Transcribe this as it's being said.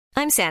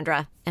I'm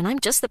Sandra, and I'm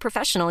just the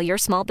professional your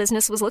small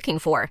business was looking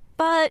for.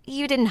 But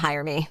you didn't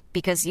hire me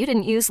because you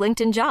didn't use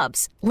LinkedIn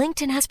Jobs.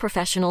 LinkedIn has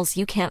professionals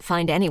you can't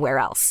find anywhere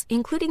else,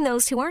 including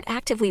those who aren't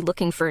actively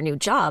looking for a new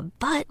job,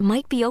 but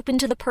might be open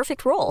to the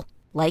perfect role,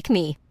 like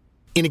me.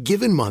 In a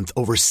given month,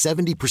 over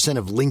 70%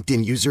 of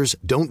LinkedIn users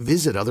don't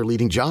visit other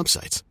leading job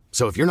sites.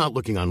 So if you're not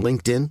looking on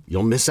LinkedIn,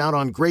 you'll miss out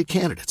on great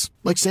candidates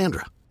like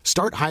Sandra.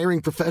 Start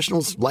hiring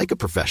professionals like a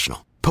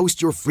professional.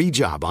 Post your free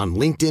job on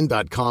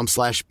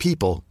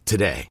linkedin.com/people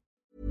today.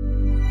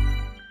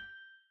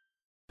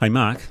 Hey,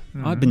 Mark,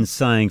 I've been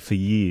saying for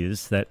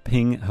years that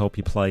Ping help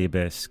you play your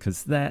best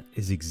because that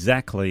is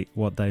exactly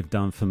what they've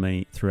done for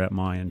me throughout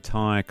my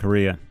entire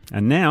career.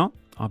 And now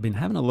I've been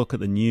having a look at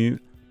the new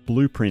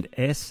Blueprint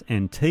S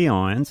and T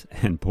irons,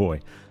 and boy,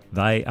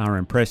 they are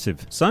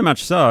impressive. So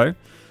much so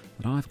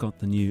that I've got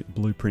the new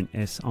Blueprint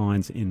S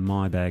irons in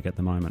my bag at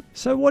the moment.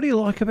 So what do you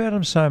like about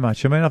them so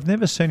much? I mean, I've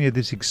never seen you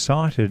this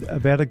excited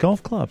about a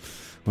golf club.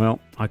 Well,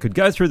 I could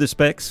go through the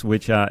specs,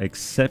 which are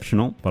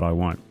exceptional, but I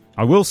won't.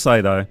 I will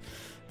say, though,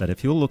 that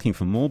if you're looking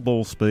for more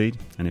ball speed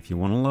and if you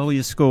want to lower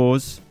your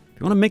scores, if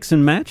you want to mix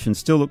and match and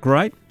still look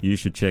great, you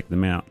should check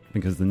them out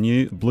because the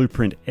new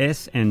Blueprint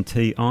S and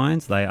T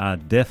irons, they are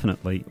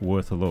definitely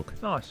worth a look.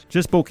 Nice.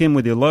 Just book in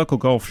with your local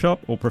golf shop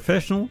or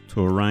professional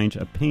to arrange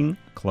a Ping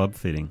club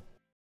fitting.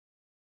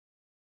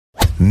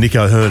 Nick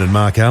O'Hearn and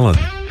Mark Allen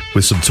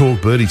with some Talk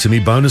Birdie to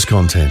Me bonus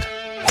content.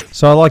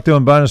 So I like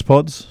doing bonus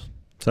pods.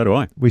 So do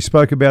I. We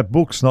spoke about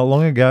books not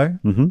long ago,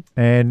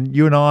 and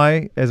you and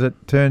I, as it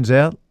turns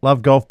out,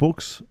 love golf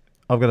books.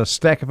 I've got a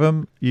stack of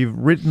them. You've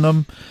written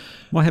them.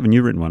 Why haven't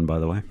you written one, by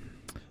the way?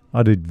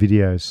 I did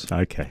videos.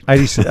 Okay.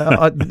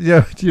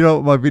 Do you know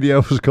what my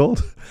video was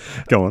called?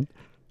 Go on.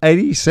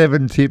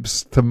 87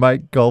 tips to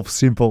make golf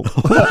simple.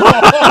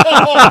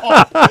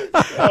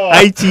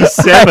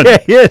 87?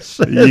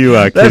 Yes. You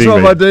are kidding That's what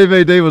me. my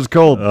DVD was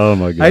called. Oh,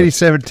 my God.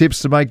 87 tips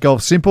to make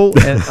golf simple.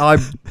 And I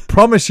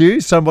promise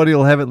you, somebody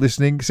will have it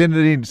listening. Send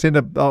it in.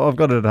 I've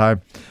got it at home.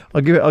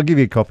 I'll give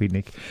you a copy,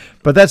 Nick.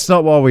 But that's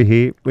not why we're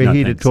here. We're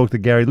here thanks. to talk to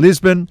Gary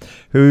Lisbon,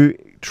 who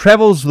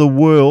travels the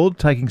world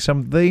taking some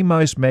of the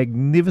most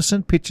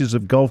magnificent pictures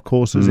of golf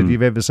courses that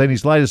you've ever seen.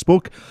 His latest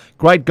book,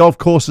 Great Golf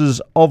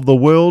Courses of the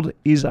World,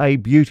 is a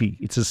beauty.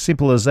 It's as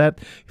simple as that.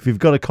 If you've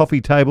got a coffee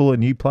table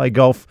and you play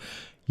golf,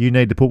 you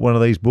need to put one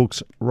of these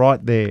books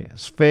right there.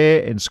 It's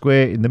fair and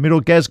square in the middle.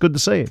 Gaz, good to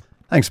see you.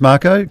 Thanks,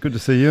 Marco. Good to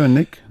see you, and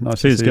Nick.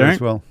 Nice Cheers, to see Gary. you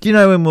as well. Do you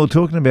know when we were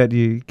talking about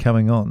you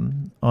coming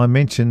on, I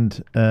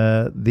mentioned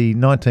the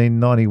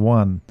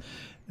 1991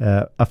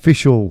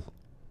 official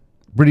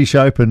British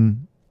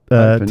Open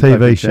TV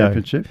Open show.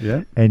 Championship,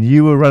 yeah. And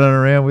you were running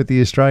around with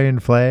the Australian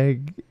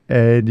flag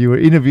and you were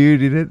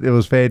interviewed in it. It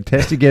was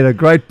fantastic. You had a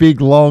great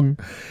big long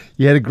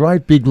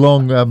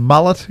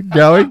mullet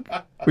going,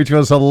 which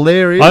was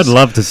hilarious. I'd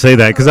love to see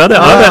that because I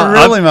don't.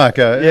 Really,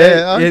 Marco?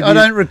 I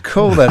don't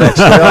recall that,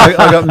 actually.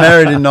 I got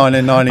married in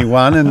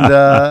 1991 and,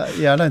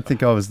 I don't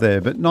think I was there,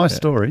 but nice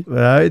story.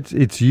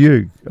 It's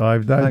you.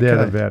 I've no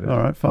doubt about it. All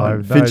right, fine.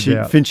 I've no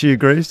doubt. Finchy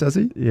agrees, does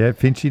he? Yeah,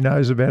 Finchy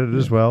knows about it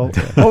as well.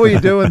 What were you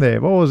doing there?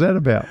 What was that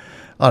about?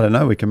 I don't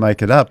know. We can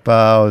make it up.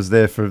 I was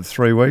there for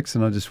 3 weeks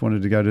and I just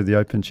wanted to go to the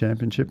Open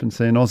Championship and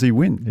see an Aussie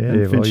win. Yeah,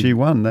 and Finchy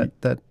won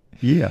that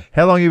year.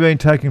 How long have you been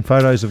taking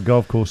photos of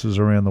golf courses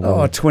around the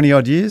world?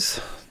 20-odd years.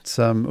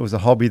 It was a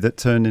hobby that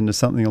turned into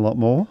something a lot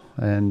more,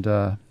 and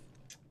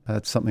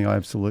that's something I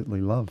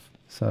absolutely love.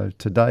 So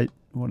to date,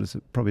 what is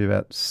it? Probably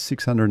about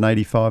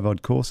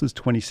 685-odd courses,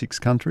 26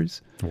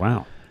 countries.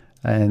 Wow.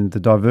 And the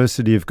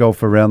diversity of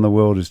golf around the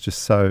world is just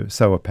so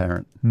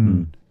apparent.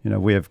 You know,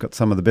 we have got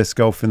some of the best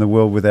golf in the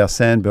world with our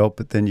sandbelt,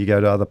 but then you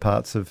go to other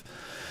parts of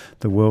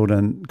the world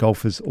and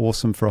golf is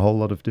awesome for a whole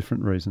lot of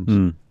different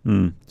reasons.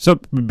 So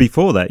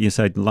before that, you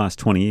said the last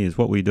 20 years,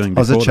 what were you doing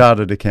before I was a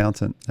chartered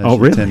accountant, as you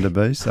really? tend to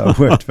be. So I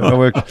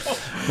worked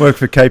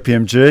for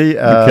KPMG,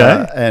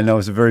 and I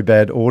was a very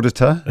bad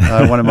auditor.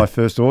 One of my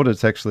first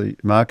audits, actually,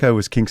 Marco,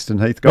 was Kingston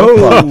Heath Golf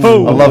Club.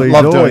 I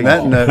love doing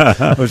that, and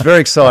it was very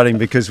exciting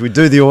because we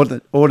do the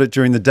audit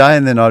during the day,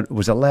 and then I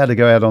was allowed to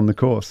go out on the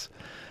course.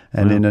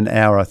 And in an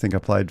hour, I think I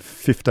played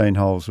 15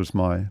 holes was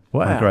my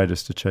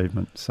greatest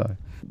achievement. So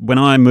when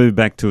I moved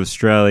back to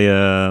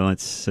Australia,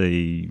 let's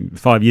see,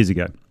 5 years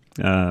ago,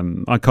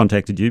 I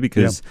contacted you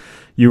because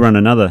you run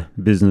another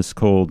business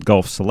called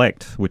Golf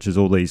Select, which is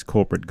all these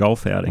corporate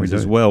golf outings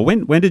as well.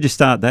 When did you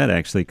start that,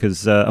 actually?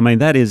 Because,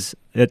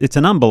 it's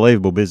an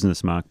unbelievable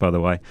business, Mark, by the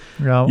way.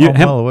 Yeah, I'm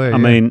well aware. I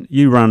mean,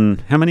 you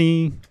run how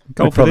many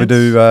golf we probably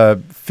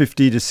events? do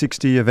 50 to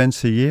 60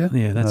 events a year.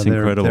 Yeah, that's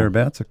incredible.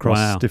 Thereabouts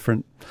across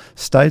different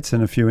states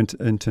and a few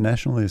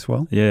internationally as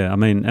well. Yeah, I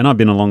mean, and I've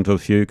been along to a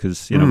few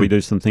because, we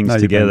do some things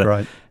together. You've been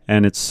great.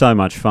 And it's so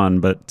much fun.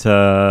 But,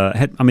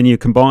 you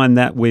combine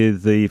that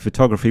with the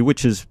photography,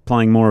 which is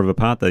playing more of a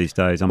part these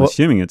days. I'm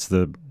assuming it's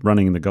the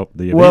running the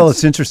events. Well,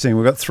 it's interesting.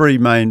 We've got three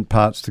main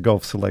parts to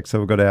Golf Select. So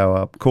we've got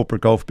our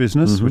corporate golf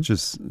business, which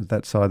is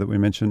that side that we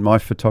mentioned, my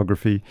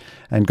photography,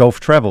 and golf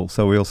travel.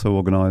 So we also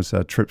organise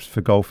trips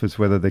for golfers,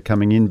 whether they're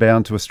coming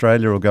inbound to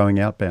Australia or going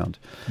outbound.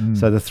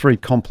 So the three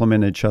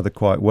complement each other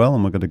quite well,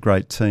 and we're I've got a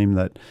great team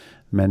that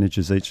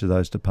manages each of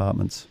those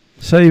departments.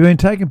 So you've been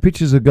taking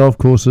pictures of golf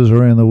courses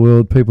around the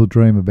world. People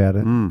dream about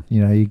it.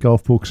 You know, your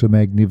golf books are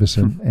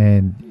magnificent,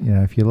 and you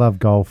know, if you love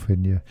golf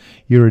and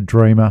you're a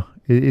dreamer,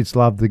 it's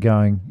loved the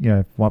going. You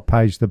know, what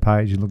page to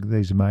page, and look at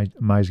these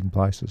amazing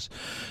places.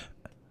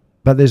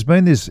 But there's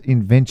been this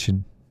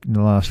invention in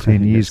the last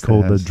 10 years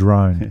called the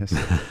drone. Yes.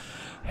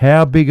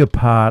 How big a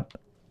part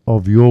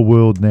of your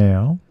world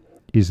now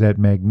is that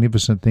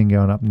magnificent thing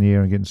going up in the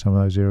air and getting some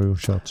of those aerial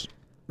shots?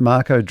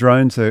 Marco,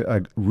 drones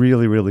are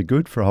really, really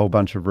good for a whole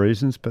bunch of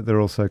reasons, but they're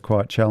also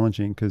quite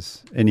challenging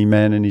because any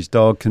man and his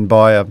dog can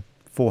buy a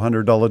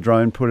 $400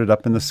 drone, put it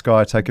up in the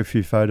sky, take a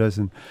few photos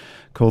and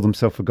call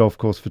themselves a golf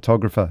course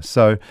photographer.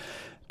 So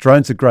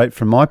drones are great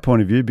from my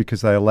point of view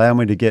because they allow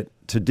me to get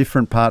to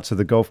different parts of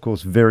the golf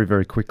course very,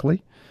 very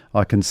quickly.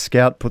 I can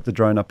scout, put the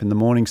drone up in the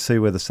morning, see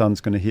where the sun's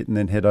going to hit, and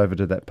then head over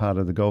to that part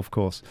of the golf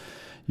course.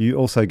 You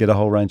also get a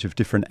whole range of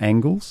different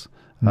angles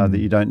that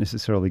you don't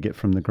necessarily get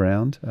from the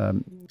ground.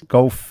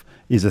 Golf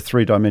is a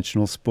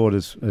three-dimensional sport,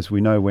 as we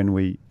know when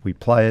we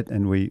play it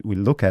and we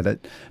look at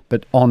it.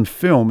 But on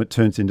film, it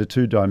turns into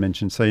two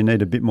dimensions, so you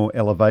need a bit more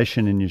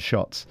elevation in your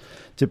shots.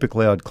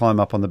 Typically, I'd climb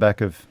up on the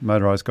back of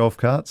motorised golf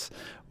carts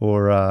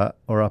or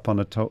up on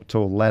a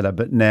tall ladder,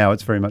 but now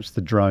it's very much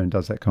the drone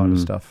does that kind of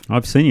stuff.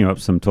 I've seen you up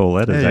some tall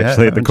ladders, Yeah,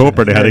 actually, at the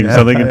corporate you? outing. Yeah,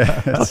 Something.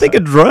 yeah. I think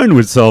a drone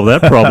would solve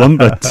that problem,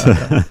 but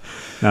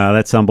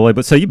that's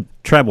unbelievable. So you've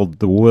travelled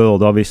the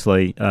world,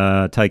 obviously,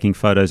 taking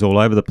photos all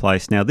over the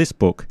place. Now, this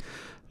book,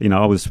 you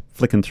know, I was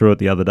flicking through it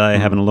the other day,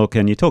 having a look,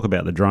 and you talk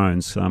about the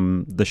drones.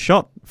 The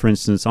shot, for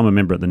instance, I'm a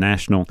member at the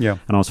National, and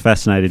I was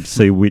fascinated to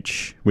see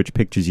which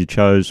pictures you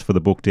chose for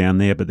the book down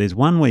there. But there's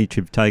one which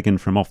you've taken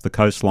from off the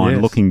coastline,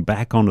 looking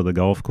back onto the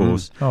golf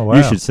course. Oh, wow.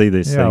 You should see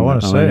this thing. I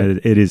want to see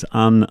it. It is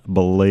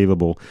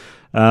unbelievable.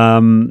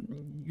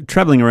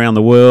 Travelling around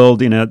the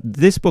world, you know,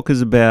 this book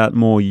is about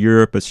more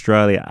Europe,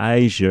 Australia,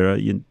 Asia.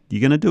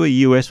 You're going to do a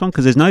US one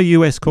because there's no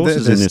US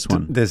courses in this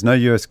one. There's no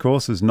US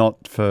courses,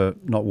 not for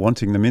not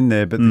wanting them in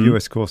there, but the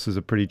US courses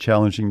are pretty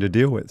challenging to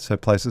deal with. So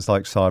places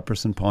like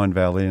Cyprus and Pine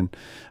Valley and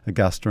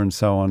Augusta and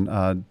so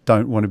on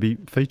don't want to be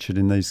featured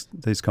in these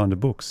kind of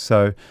books.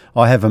 So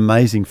I have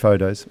amazing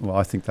photos, well,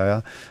 I think they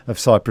are, of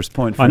Cypress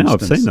Point, for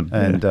instance. I've seen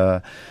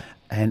them.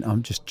 And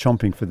I'm just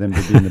chomping for them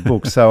to be in the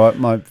book. So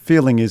my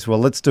feeling is, well,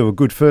 let's do a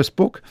good first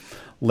book,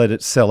 let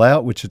it sell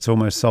out, which it's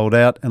almost sold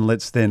out, and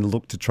let's then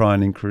look to try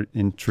and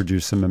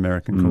introduce some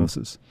American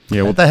courses.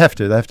 Yeah, well, they have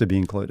to be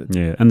included.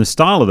 Yeah, and the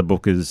style of the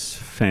book is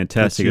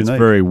fantastic. It's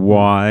very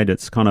wide.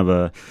 It's kind of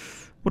a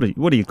what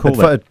do you call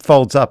that? It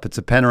folds up. It's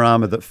a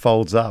panorama that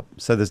folds up,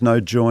 so there's no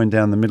join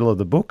down the middle of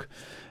the book,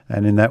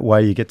 and in that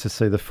way you get to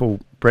see the full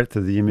breadth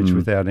of the image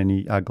without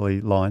any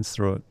ugly lines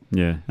through it.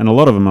 Yeah, and a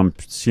lot of them, I'm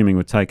assuming,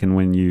 were taken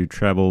when you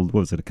travelled,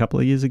 what was it, a couple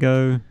of years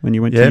ago when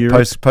you went to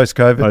Europe?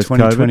 Post-COVID,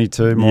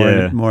 2022,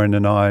 Maureen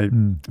and I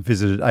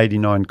visited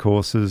 89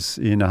 courses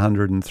in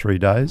 103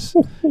 days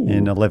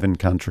in 11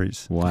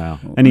 countries. Wow.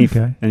 Any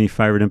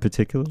favourite in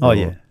particular? Oh,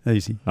 yeah,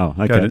 easy. Oh,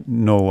 okay. Go to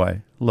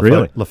Norway,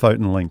 Really?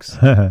 Lofoten Links.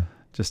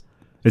 Just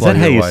Is that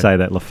how you say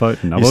that,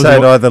 Lofoten? You say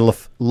it either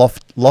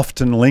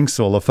Lofton Links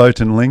or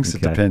Lofoten Links.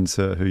 Okay. It depends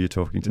who you're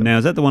talking to. Now,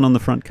 is that the one on the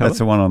front cover? That's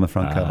the one on the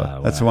front cover.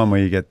 Wow. That's the one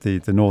where you get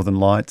the Northern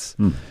Lights.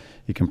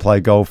 You can play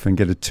golf and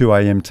get a 2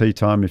 a.m. tee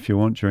time if you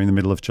want during the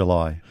middle of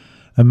July.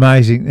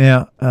 Amazing.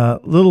 Now, a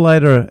little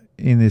later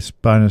in this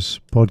bonus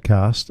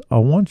podcast, I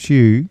want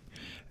you,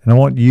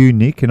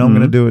 Nick, and I'm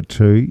going to do it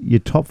too, your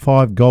top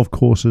 5 golf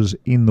courses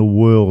in the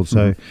world.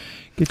 So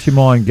get your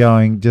mind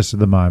going just at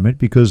the moment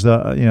because,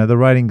 the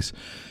ratings...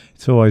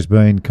 It's always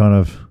been kind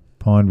of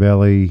Pine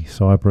Valley,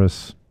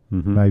 Cyprus,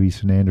 maybe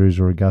St Andrews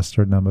or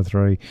Augusta at number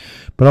 3.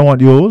 But I want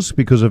yours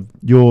because of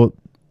your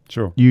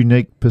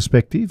unique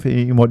perspective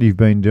in what you've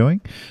been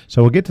doing.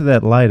 So we'll get to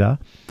that later.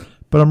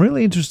 But I'm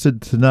really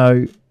interested to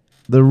know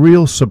the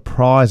real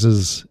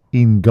surprises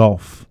in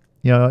golf,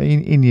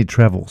 in your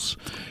travels.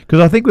 Because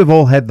I think we've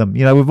all had them.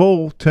 We've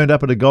all turned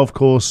up at a golf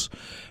course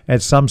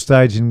at some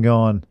stage and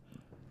gone,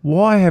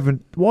 why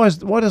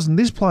doesn't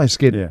this place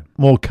get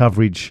more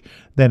coverage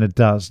than it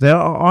does?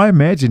 Now, I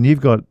imagine you've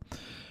got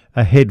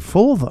a head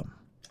full of them.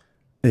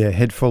 Yeah,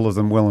 head full of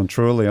them, well and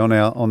truly.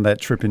 On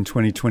that trip in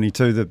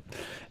 2022, the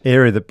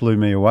area that blew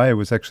me away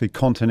was actually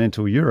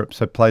continental Europe.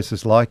 So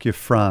places like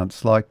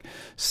France, like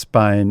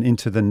Spain,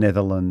 into the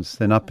Netherlands,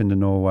 then up into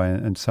Norway,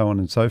 and so on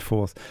and so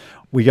forth.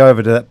 We go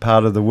over to that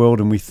part of the world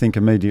and we think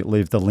immediately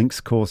of the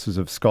links courses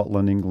of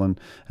Scotland, England,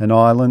 and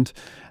Ireland.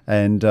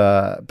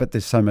 But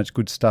there's so much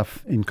good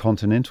stuff in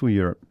continental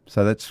Europe,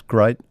 so that's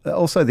great.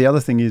 Also, the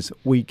other thing is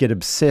we get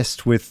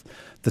obsessed with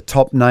the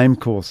top name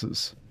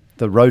courses,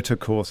 the rotor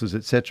courses,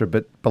 etc.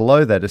 But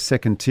below that, a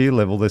second tier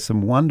level, there's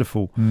some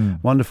wonderful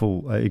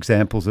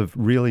examples of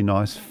really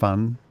nice,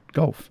 fun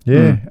golf.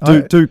 Yeah,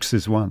 Dukes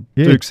is one.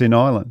 Yeah. Dukes in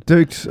Ireland.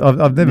 Dukes.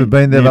 I've never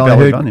been there.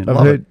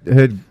 I've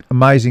heard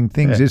amazing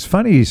things. Yeah. It's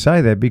funny you say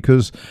that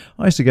because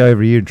I used to go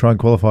every year and try and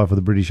qualify for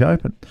the British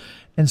Open.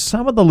 And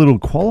some of the little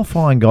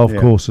qualifying golf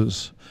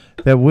courses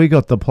that we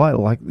got to play,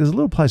 like there's a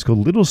little place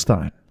called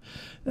Littlestone.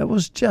 It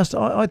was just,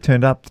 I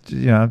turned up,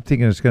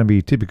 thinking it's going to be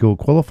a typical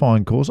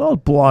qualifying course. I was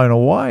blown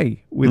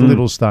away with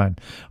Littlestone.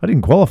 I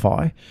didn't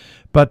qualify,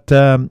 but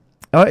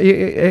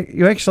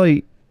you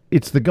actually,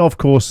 it's the golf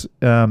course,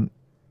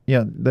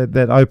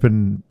 that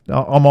open.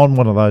 I'm on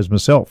one of those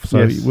myself,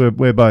 so yes.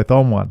 we're both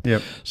on one.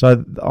 Yep.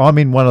 So I'm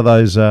in one of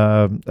those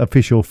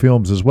official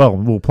films as well.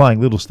 We were playing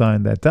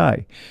Littlestone that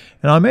day,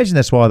 and I imagine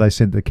that's why they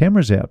sent the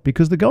cameras out,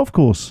 because the golf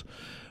course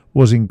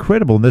was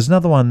incredible. And there's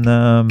another one.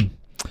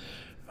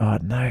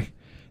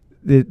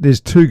 There's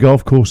two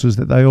golf courses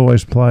that they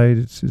always played.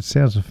 It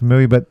sounds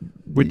familiar, but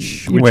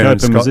which where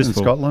open was this in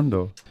for? Scotland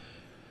or?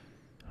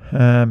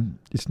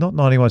 It's not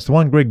 91. It's the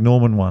one Greg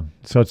Norman won.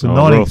 So it's a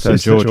Royal St.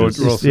 George's.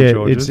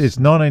 It's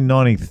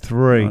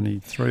 1993.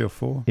 93 or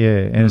 4. Yeah,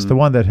 and it's the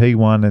one that he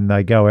won, and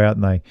they go out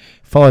and they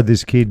followed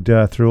this kid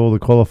through all the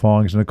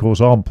qualifyings, and of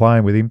course I'm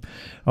playing with him.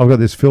 I've got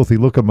this filthy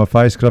look on my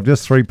face because I've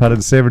just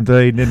 3-putted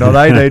 17 and not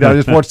 18. I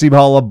just watched him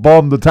hole a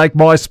bomb to take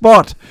my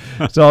spot.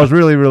 So I was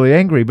really, really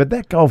angry. But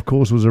that golf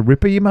course was a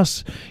ripper. You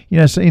must,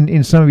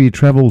 in some of your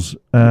travels,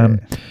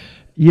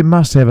 you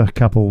must have a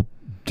couple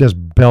just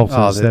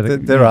belters.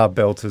 There are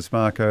belters,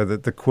 Marco.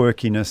 The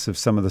quirkiness of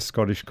some of the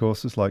Scottish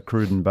courses like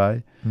Cruden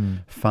Bay,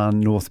 Farn,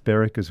 North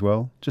Berwick as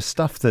well. Just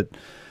stuff that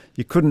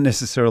you couldn't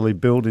necessarily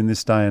build in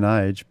this day and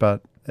age,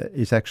 but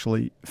it's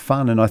actually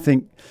fun. And I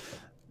think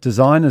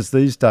designers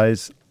these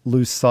days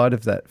lose sight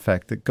of that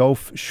fact that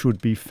golf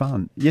should be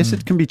fun. Yes,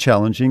 it can be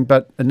challenging,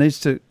 but it needs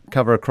to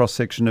cover a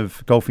cross-section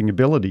of golfing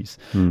abilities.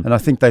 And I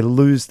think they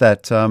lose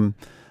that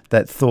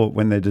thought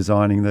when they're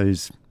designing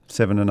these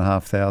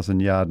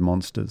 7,500-yard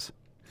monsters.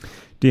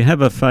 Do you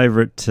have a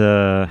favourite,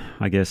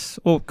 I guess,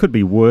 or it could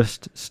be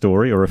worst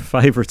story or a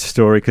favourite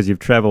story because you've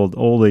travelled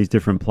all these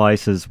different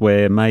places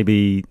where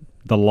maybe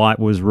the light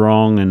was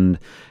wrong and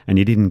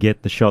you didn't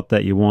get the shot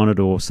that you wanted,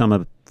 or some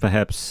of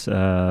perhaps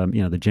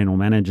the general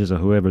managers or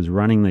whoever's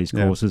running these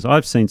courses.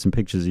 I've seen some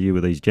pictures of you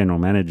with these general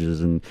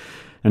managers and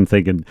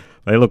thinking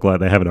they look like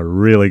they're having a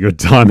really good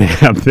time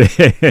out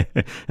there.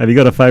 Have you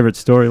got a favourite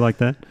story like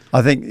that?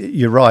 I think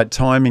you're right.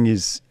 Timing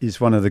is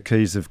one of the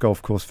keys of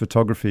golf course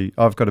photography.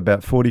 I've got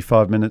about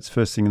 45 minutes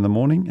first thing in the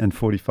morning and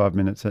 45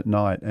 minutes at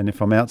night. And if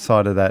I'm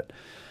outside of that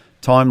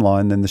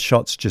timeline, then the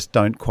shots just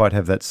don't quite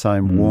have that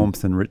same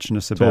warmth and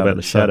richness about it. It's all about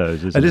the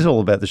shadows, isn't it? It is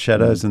all about the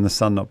shadows and the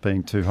sun not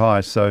being too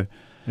high. So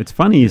it's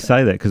funny you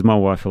say that because my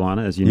wife,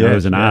 Alana, as you know,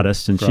 is an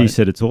artist, and she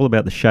said it's all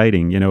about the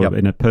shading,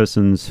 in a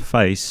person's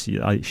face.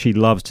 She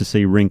loves to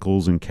see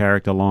wrinkles and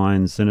character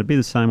lines, and it'd be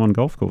the same on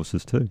golf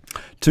courses too.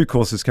 Two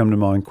courses come to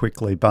mind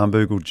quickly.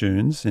 Barnbougle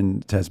Dunes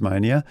in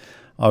Tasmania.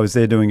 I was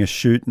there doing a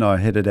shoot, and I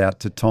headed out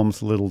to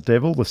Tom's Little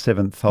Devil, the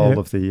 7th hole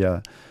of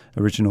the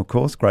original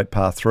course, great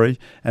par 3,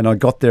 and I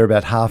got there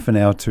about half an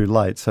hour too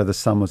late, so the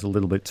sun was a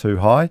little bit too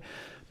high.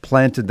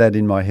 Planted that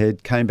in my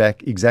head, came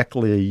back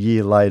exactly a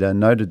year later,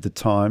 noted the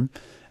time,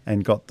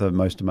 and got the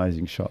most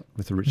amazing shot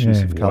with the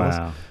richness of colours.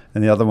 Wow.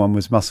 And the other one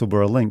was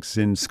Musselburgh Links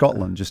in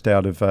Scotland, just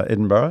out of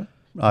Edinburgh,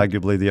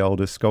 arguably the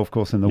oldest golf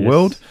course in the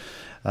world.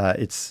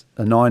 It's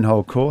a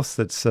 9-hole course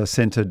that's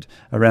centred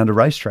around a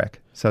racetrack.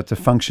 So it's a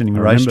functioning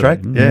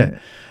racetrack.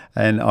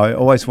 And I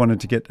always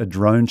wanted to get a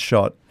drone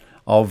shot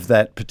of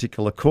that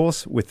particular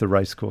course with the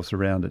race course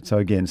around it. So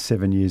again,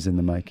 7 years in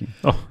the making.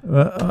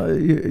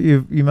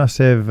 You must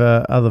have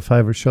other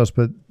favourite shots,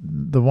 but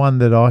the one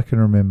that I can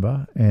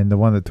remember and the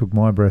one that took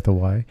my breath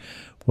away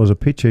was a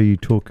picture you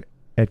took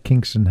at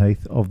Kingston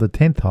Heath of the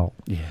 10th hole.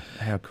 Yeah,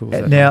 how cool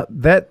is that?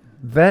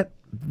 Now,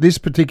 this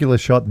particular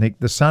shot, Nick,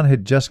 the sun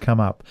had just come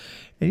up.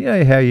 And you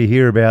know how you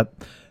hear about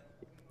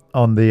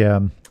on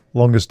the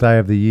longest day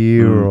of the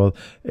year, or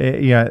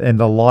and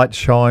the light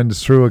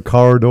shines through a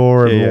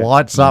corridor and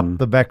lights up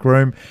the back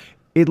room.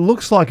 It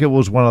looks like it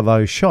was one of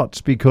those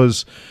shots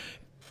because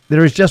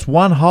there is just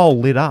one hole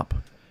lit up,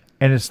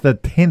 and it's the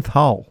 10th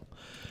hole.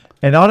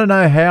 And I don't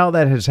know how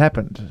that has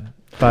happened,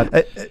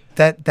 but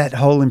that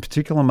hole in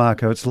particular,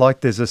 Marco, it's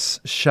like there's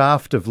a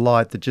shaft of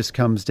light that just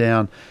comes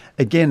down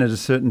again at a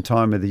certain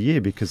time of the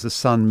year because the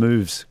sun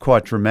moves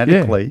quite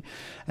dramatically.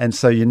 And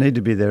so you need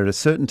to be there at a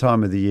certain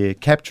time of the year,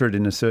 capture it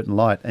in a certain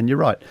light. And you're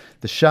right,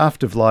 the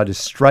shaft of light is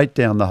straight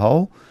down the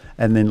hole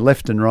and then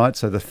left and right.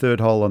 So the 3rd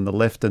hole on the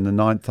left and the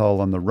 9th hole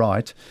on the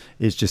right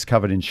is just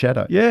covered in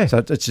shadow. Yeah.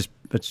 So it's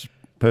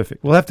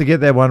perfect. We'll have to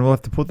get that one. We'll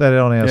have to put that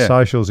on our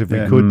socials if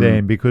we could,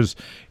 Dan, because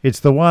it's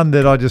the one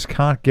that I just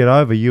can't get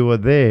over. You were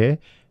there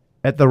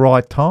at the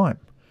right time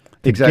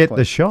to get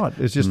the shot.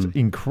 It's just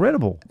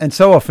incredible. And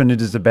so often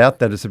it is about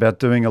that. It's about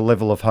doing a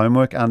level of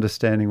homework,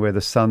 understanding where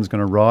the sun's going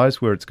to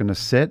rise, where it's going to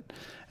set,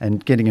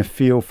 and getting a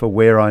feel for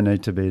where I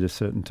need to be at a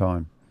certain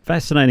time.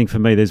 Fascinating for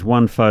me. There's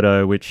one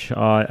photo which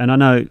I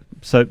know,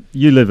 so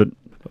you live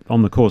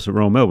on the course at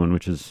Royal Melbourne,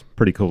 which is a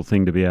pretty cool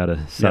thing to be able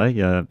to say,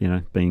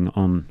 being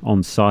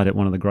on site at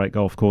one of the great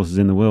golf courses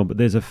in the world. But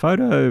there's a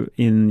photo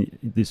in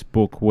this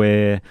book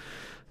where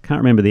can't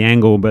remember the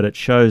angle, but it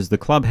shows the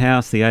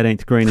clubhouse, the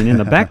 18th green, and in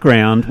the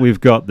background we've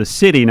got the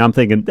city. And I'm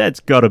thinking that's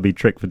got to be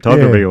trick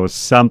photography or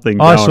something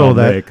going on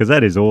there, because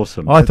that is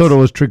awesome. I thought it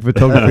was trick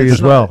photography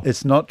as well.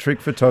 It's not trick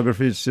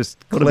photography. It's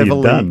just What have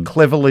you done?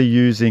 cleverly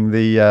using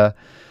the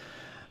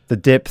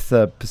depth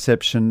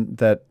perception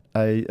that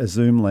a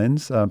zoom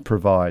lens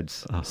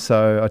provides.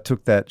 So I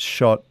took that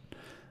shot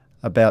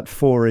about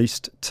 4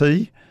 East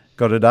T.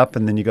 Got it up,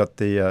 and then you got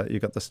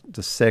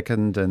the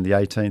second and the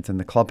 18th and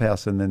the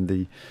clubhouse, and then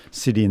the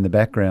city in the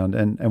background.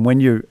 And when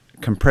you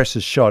compress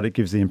a shot, it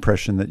gives the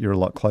impression that you're a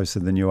lot closer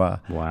than you are.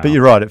 Wow. But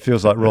you're right; it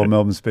feels like Royal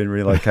Melbourne's been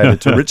relocated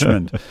to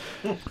Richmond.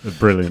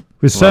 Brilliant.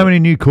 With so many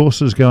new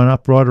courses going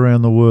up right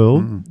around the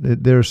world,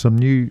 there are some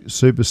new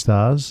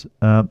superstars.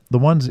 The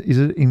ones, is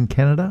it in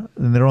Canada?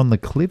 And they're on the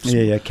cliffs?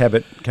 Yeah,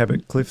 Cabot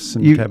Cliffs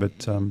and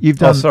Cabot. You've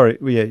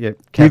done.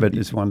 Cabot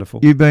is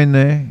wonderful. You've been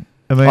there.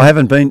 I mean, I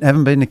haven't been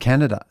to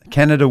Canada.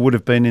 Canada would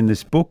have been in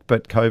this book,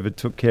 but COVID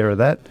took care of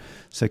that.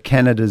 So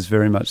Canada's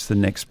very much the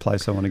next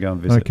place I want to go and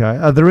visit. Okay.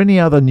 Are there any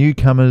other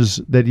newcomers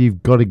that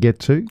you've got to get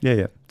to?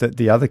 Yeah.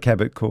 The other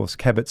Cabot course,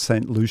 Cabot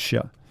St.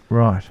 Lucia,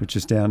 Right. which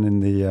is down in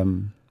the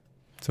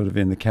sort of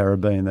in the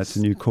Caribbean. That's a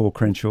new Core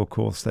Crenshaw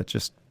course that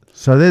just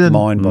So they're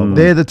mind-boggling.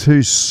 They're the two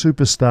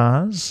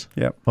superstars.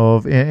 Yep.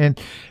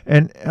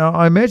 And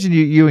I imagine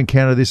you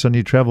encounter this on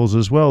your travels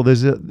as well.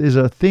 There's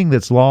a thing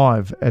that's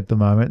live at the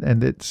moment,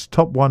 and it's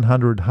top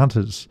 100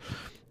 hunters,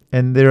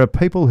 and there are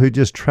people who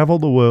just travel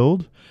the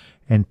world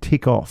and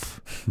tick off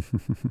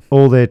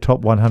all their top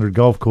 100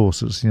 golf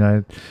courses.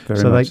 Very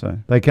much so.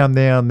 They come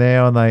down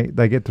now and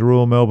they get to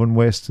Royal Melbourne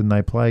West and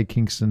they play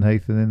Kingston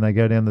Heath, and then they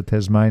go down to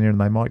Tasmania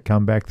and they might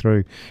come back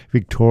through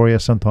Victoria,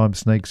 sometimes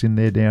sneaks in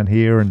there down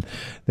here, and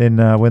then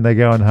when they're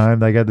going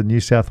home they go to New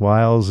South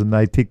Wales and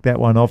they tick that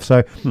one off.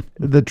 So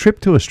the trip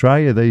to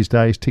Australia these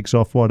days ticks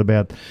off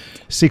about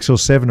 6 or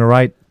 7 or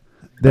 8.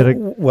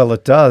 Well,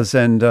 it does,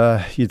 and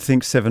you'd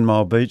think 7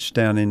 Mile Beach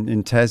down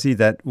in Tassie,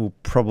 that will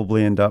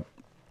probably end up,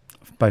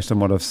 based on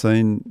what I've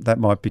seen, that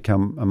might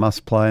become a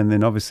must play. And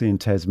then obviously in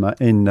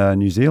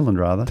New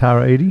Zealand,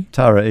 Tara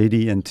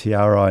Edie and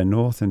TRI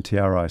North and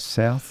TRI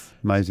South,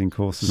 amazing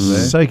courses there.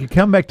 So you could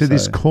come back to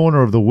this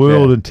corner of the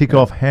world and tick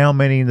off how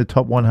many in the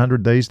top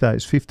 100 these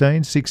days?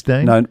 15,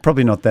 16? No,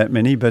 probably not that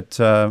many, but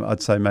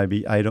I'd say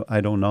maybe 8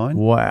 or 9.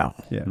 Wow.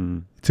 Yeah.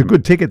 It's a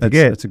good ticket to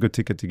get. It's a good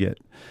ticket to get.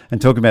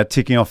 And talking about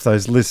ticking off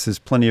those lists, there's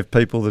plenty of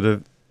people that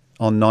are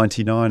on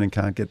 99 and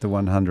can't get the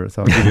 100th.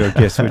 I'll give you a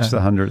guess which the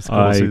 100th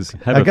course is.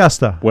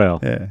 Augusta.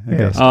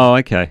 Augusta. Oh,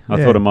 okay.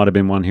 I thought it might have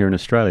been one here in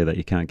Australia that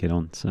you can't get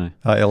on. So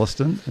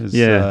Elliston is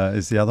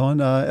the other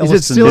one. Is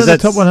it still in the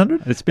top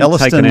 100? It's been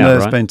Elliston taken out,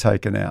 has right? been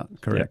taken out,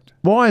 correct.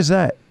 Why is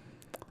that?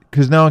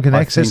 Because no one can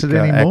access it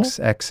anymore?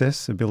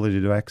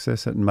 Ability to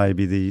access it, and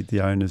maybe the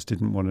owners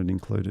didn't want it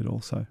included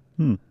also.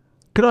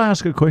 Could I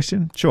ask a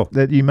question? Sure.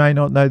 That you may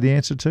not know the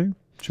answer to?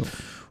 Sure.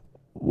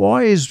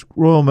 Why is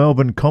Royal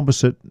Melbourne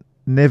Composite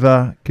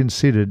never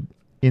considered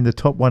in the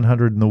top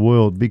 100 in the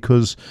world?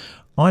 Because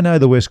I know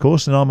the West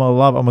Coast, and I'm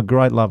a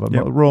great lover.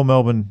 Yep. Royal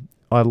Melbourne,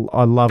 I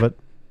love it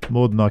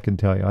more than I can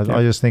tell you.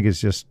 I just think it's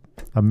just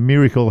a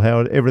miracle how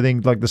everything,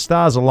 like the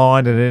stars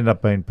aligned and it ended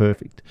up being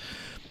perfect.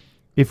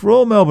 If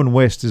Royal Melbourne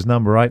West is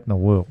number 8 in the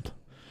world,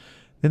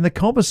 then the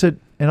Composite,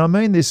 and I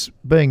mean this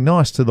being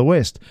nice to the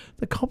West,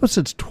 the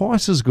Composite's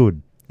twice as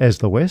good as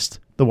the West,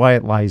 the way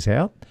it lays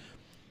out.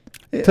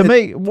 To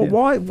me,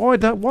 why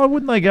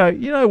wouldn't they go,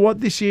 you know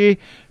what, this year,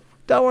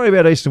 don't worry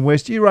about East and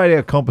West, you rate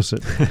our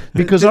Composite,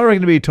 because I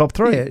reckon to be top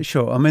 3. Yeah,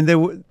 sure. I mean, there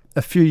were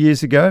a few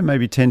years ago,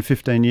 maybe 10,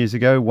 15 years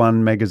ago,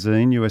 one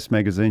magazine, US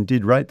magazine,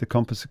 did rate the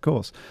Composite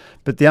course.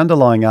 But the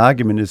underlying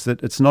argument is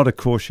that it's not a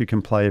course you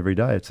can play every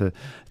day. It's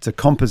a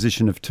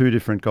composition of 2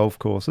 different golf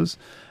courses.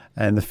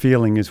 And the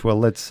feeling is, well,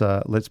 let's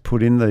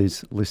put in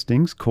these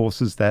listings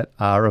courses that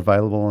are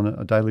available on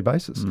a daily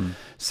basis.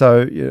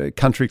 So,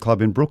 Country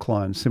Club in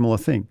Brookline, similar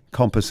thing,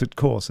 composite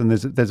course, and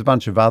there's a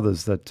bunch of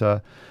others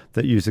that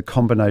use a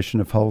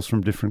combination of holes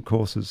from different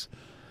courses.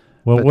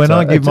 Well, But, when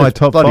I give my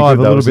top 5 a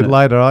little bit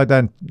later, I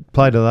don't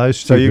play to those.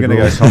 So you're going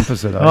to go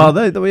composite? I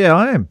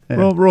am. Yeah.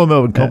 Well, Royal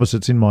Melbourne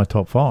Composite's in my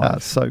top 5.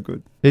 It's so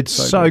good. It's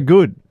so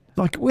good.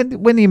 Like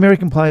when the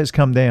American players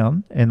come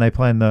down and they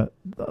play in the,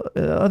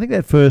 I think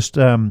that first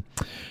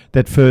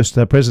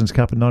President's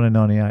Cup in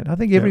 1998. I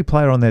think every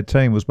player on that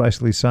team was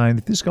basically saying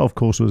if this golf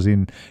course was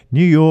in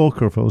New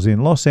York or if it was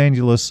in Los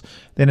Angeles,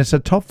 then it's a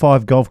top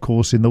 5 golf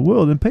course in the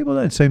world. And people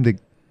don't seem to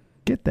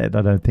get that,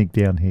 I don't think,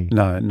 down here.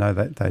 No,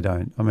 they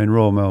don't. I mean,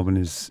 Royal Melbourne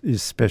is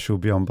special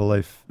beyond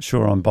belief.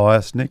 Sure, I'm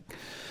biased, Nick,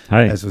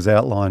 as was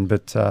outlined,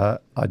 but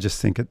I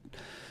just think it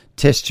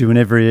tests you in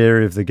every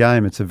area of the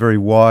game. It's a very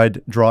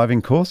wide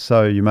driving course,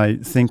 so you may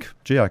think,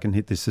 gee, I can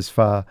hit this as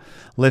far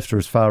left or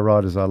as far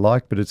right as I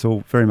like, but it's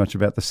all very much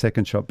about the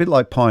second shot. A bit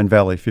like Pine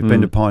Valley, if you've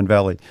been to Pine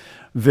Valley.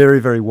 Very,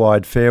 very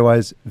wide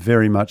fairways,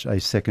 very much a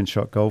second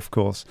shot golf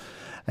course.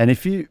 And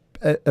if you,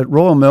 at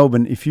Royal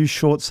Melbourne, if you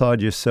short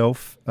side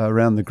yourself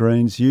around the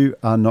greens, you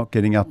are not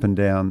getting up and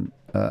down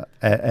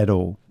at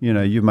all.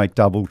 You make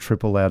double,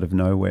 triple out of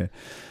nowhere.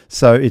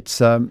 So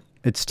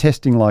it's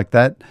testing like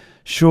that.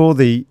 Sure,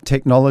 the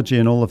technology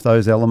and all of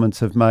those elements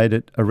have made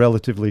it a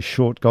relatively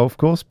short golf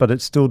course, but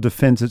it still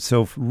defends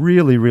itself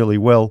really, really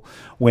well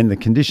when the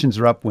conditions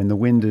are up, when the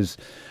wind is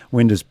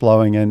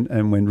blowing,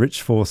 and when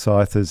Rich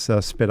Forsyth has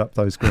sped up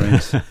those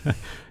greens.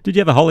 Did you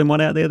have a hole-in-one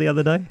out there the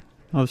other day?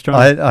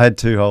 I had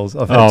 2 holes.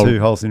 I've had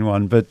 2 holes in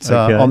one, but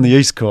on the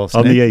East course.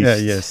 On the East? Yeah,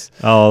 yes.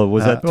 Oh,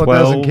 was that 12,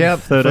 doesn't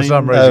count 13? for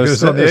some reason because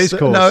it's on the East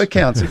course. No, it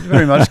counts. It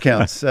very much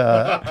counts.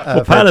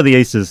 Well, part of the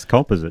East is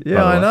composite.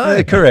 Yeah, I know.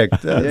 Yeah,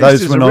 correct.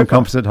 Those were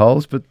non-composite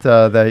holes, but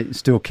they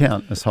still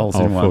count as holes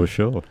in one. Oh, for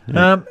sure.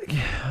 Yeah.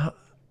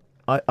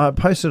 I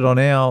posted on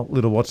our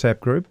little WhatsApp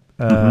group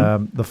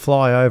the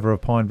flyover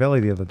of Pine Valley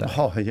the other day.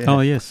 Oh, yeah.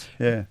 Oh, yes.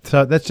 Yeah.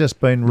 So that's just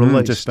been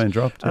released. Just been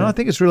dropped. And I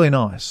think it's really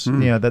nice,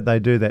 that they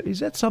do that. Is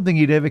that something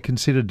you'd ever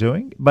consider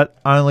doing, but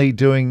only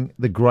doing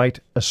the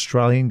great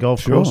Australian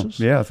golf courses?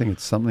 Yeah, I think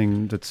it's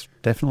something that's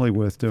definitely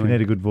worth doing. You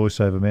need a good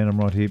voiceover, man. I'm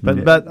right here. But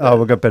we've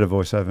got better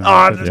voiceover.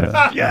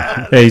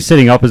 Yeah, he's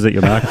sitting opposite you,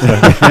 Mark.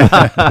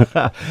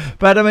 So.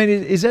 But, I mean,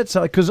 is that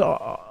so? Because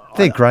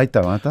they're great,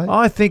 though, aren't they?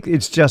 I think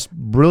it's just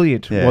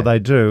brilliant what they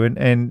do.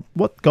 And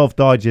what Golf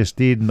Digest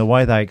did and the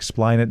way they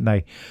explain it, and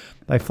they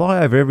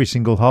fly over every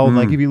single hole and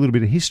they give you a little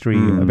bit of history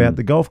about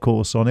the golf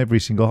course on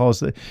every single hole.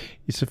 So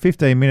it's a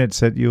 15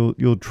 minutes that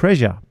you'll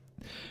treasure.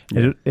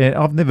 Yeah. And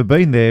I've never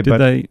been there. Did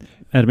they,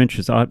 out of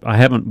interest, I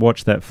haven't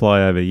watched that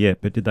flyover yet,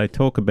 but did they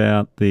talk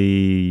about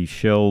the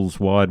Shell's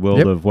Wide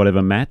World of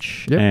Whatever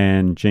match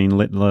and Gene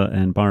Littler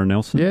and Byron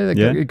Nelson? Yeah,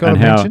 you got to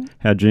mention.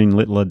 How Gene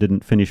Littler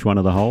didn't finish one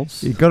of the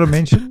holes? You got to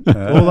mention.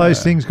 All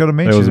those things got to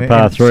mention. There was a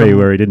par 3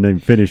 where he didn't even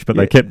finish, but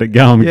they kept it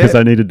going because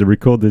they needed to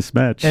record this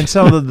match. And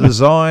some of the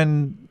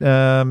design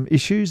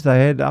issues they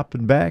had up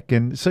and back.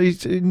 And so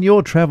in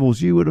your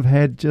travels, you would have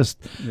had just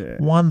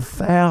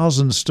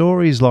 1,000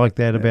 stories like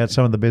that about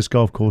some of the best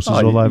golf courses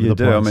all over the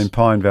place. I mean,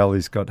 Pine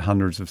Valley's got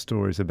hundreds of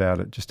stories about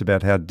it, just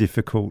about how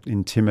difficult,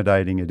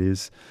 intimidating it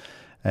is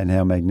and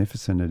how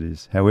magnificent it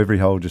is, how every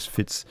hole just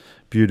fits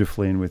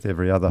beautifully in with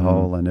every other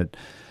hole. And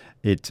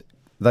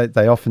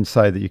they often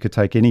say that you could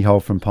take any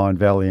hole from Pine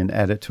Valley and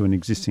add it to an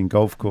existing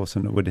golf course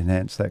and it would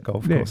enhance that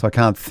golf course. I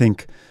can't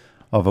think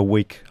of a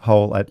weak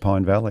hole at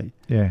Pine Valley.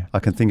 Yeah. I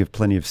can think of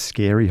plenty of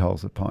scary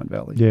holes at Pine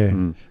Valley. Yeah.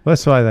 Well,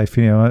 that's the way they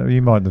finish.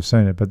 You mightn't have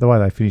seen it, but the way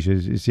they finish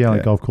is it's the only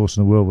golf course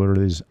in the world where it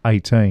is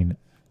 18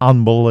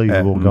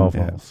 unbelievable golf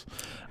holes.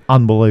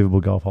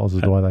 Unbelievable golf holes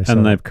is the way they say.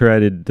 And they've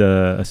created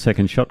a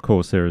second shot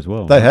course there as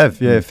well. They have,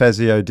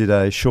 Fazio did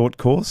a short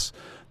course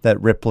that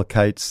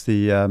replicates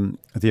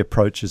the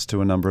approaches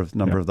to a number of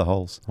the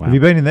holes. Wow. Have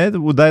you been in there?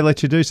 Would they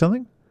let you do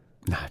something?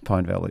 No,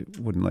 Pine Valley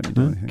wouldn't let me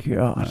do anything.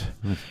 God.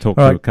 I've talked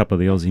to a couple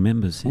of the Aussie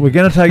members. We're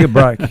going to take a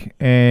break.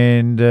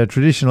 And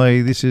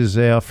traditionally, this is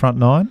our front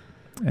nine.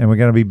 And we're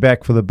going to be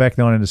back for the back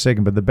nine in a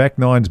second. But the back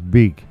nine's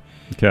big.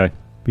 Okay.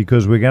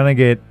 Because we're going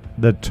to get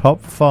the top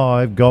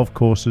 5 golf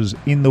courses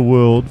in the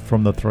world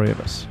from the 3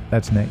 of us.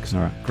 That's next. All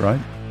right. Great.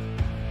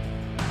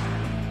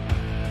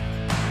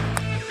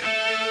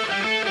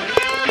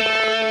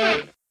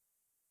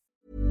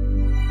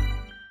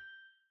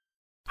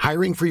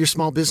 Hiring for your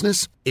small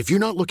business? If you're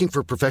not looking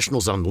for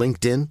professionals on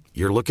LinkedIn,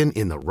 you're looking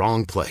in the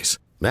wrong place.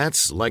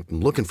 That's like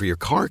looking for your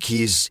car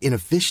keys in a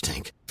fish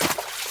tank.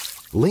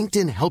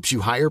 LinkedIn helps you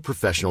hire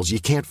professionals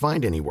you can't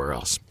find anywhere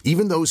else,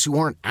 even those who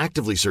aren't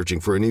actively searching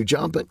for a new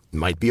job but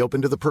might be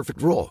open to the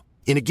perfect role.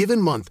 In a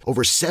given month,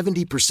 over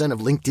 70%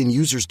 of LinkedIn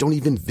users don't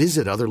even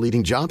visit other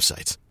leading job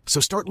sites. So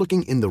start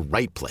looking in the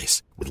right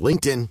place. With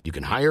LinkedIn, you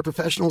can hire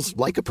professionals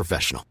like a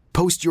professional.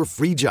 Post your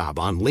free job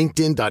on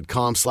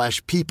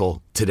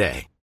linkedin.com/people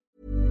today.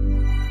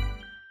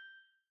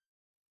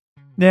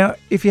 Now,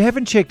 if you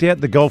haven't checked out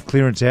the Golf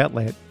Clearance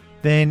Outlet,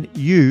 then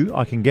you,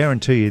 I can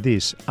guarantee you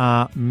this,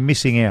 are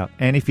missing out.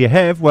 And if you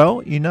have,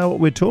 well, you know what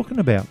we're talking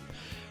about.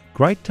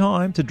 Great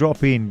time to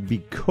drop in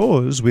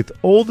because with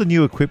all the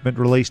new equipment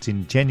released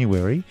in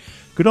January,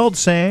 good old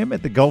Sam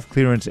at the Golf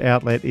Clearance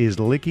Outlet is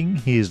licking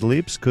his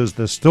lips because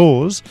the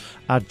stores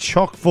are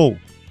chock full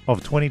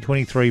of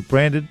 2023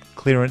 branded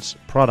clearance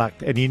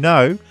product. And you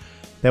know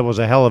that was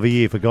a hell of a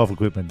year for golf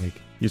equipment, Nick.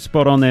 You're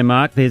spot on there,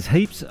 Mark. There's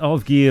heaps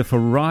of gear for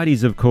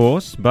righties, of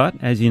course, but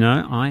as you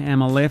know, I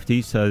am a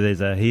lefty, so there's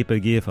a heap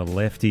of gear for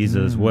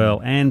lefties as well,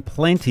 and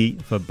plenty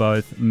for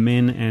both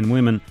men and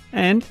women.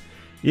 And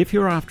if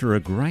you're after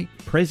a great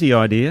Prezi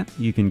idea,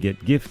 you can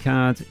get gift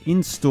cards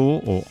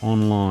in-store or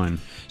online.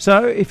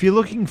 So if you're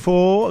looking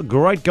for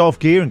great golf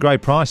gear and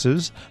great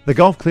prices, the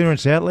Golf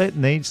Clearance Outlet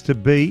needs to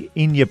be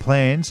in your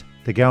plans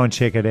to go and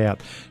check it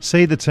out.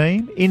 See the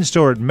team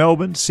in-store at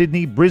Melbourne,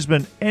 Sydney,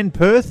 Brisbane and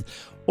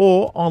Perth,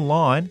 or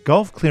online,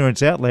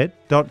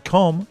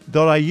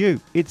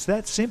 golfclearanceoutlet.com.au. It's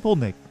that simple,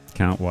 Nick.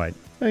 Can't wait.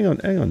 Hang on,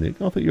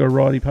 Nick. I thought you were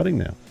righty putting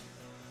now.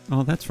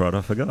 Oh, that's right. I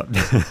forgot.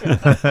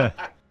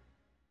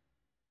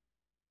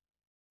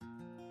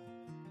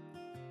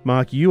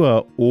 Mark, you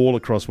are all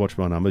across Watch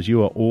My Numbers.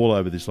 You are all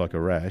over this like a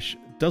rash.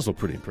 It does look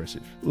pretty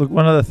impressive. Look,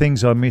 one of the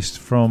things I missed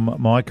from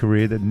my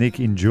career that Nick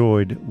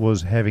enjoyed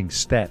was having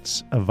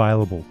stats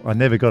available. I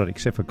never got it,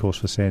 except, of course,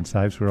 for sand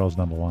saves, where I was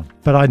number one.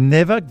 But I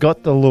never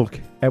got the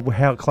look at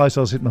how close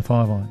I was hitting the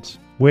 5 irons,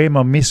 where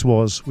my miss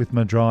was with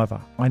my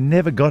driver. I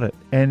never got it.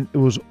 And it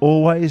was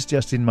always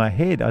just in my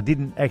head. I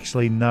didn't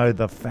actually know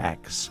the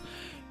facts.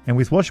 And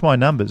with Watch My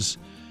Numbers,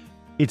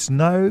 it's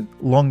no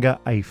longer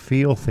a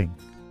feel thing.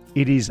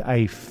 It is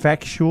a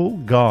factual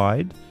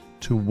guide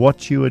to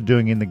what you are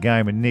doing in the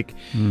game. And Nick,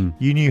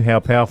 you knew how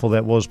powerful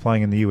that was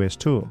playing in the US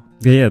Tour.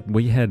 Yeah,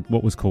 we had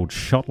what was called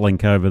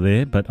ShotLink over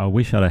there, but I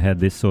wish I'd have had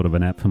this sort of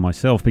an app for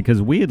myself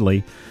because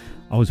weirdly,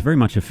 I was very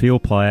much a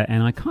field player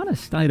and I kind of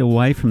stayed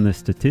away from the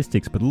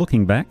statistics. But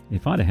looking back,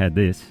 if I'd have had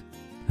this,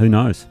 who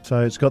knows?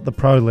 So it's got the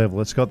pro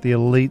level, it's got the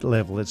elite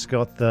level, it's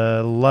got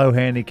the low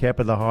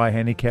handicapper, the high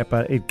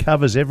handicapper. It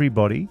covers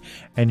everybody,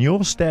 and your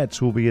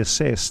stats will be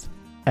assessed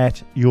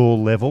at your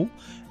level,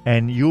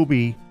 and you'll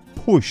be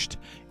pushed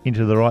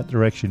into the right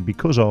direction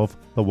because of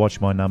the Watch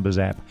My Numbers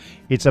app.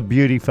 It's a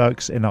beauty,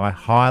 folks, and I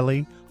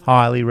highly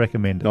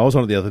recommend it. I was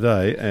on it the other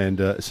day,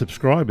 and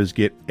subscribers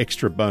get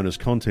extra bonus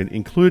content,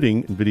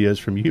 including videos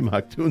from you,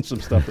 Mark, doing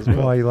some stuff as well.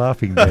 Why are you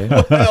laughing, Dan?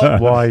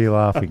 Why are you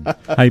laughing?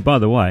 Hey, by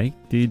the way,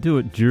 do you do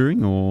it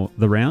during or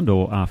the round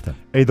or after?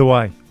 Either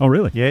way. Oh,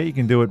 really? Yeah, you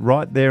can do it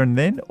right there and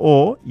then,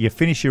 or you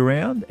finish your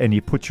round and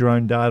you put your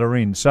own data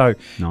in. So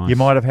Nice. You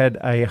might have had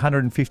a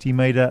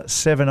 150-metre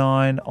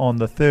 7-iron on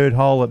the third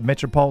hole at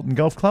Metropolitan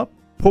Golf Club.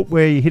 Put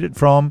where you hit it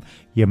from,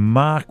 you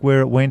mark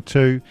where it went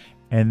to,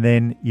 and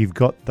then you've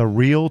got the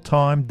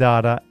real-time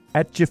data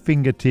at your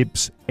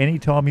fingertips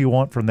anytime you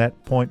want from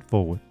that point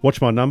forward.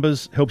 Watch My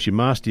Numbers helps you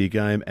master your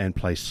game and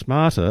play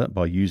smarter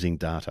by using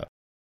data.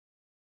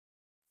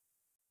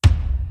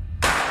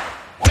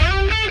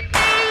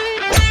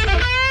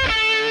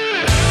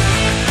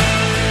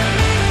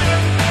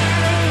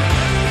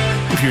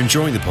 If you're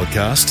enjoying the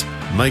podcast,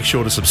 make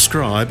sure to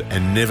subscribe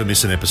and never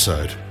miss an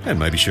episode. And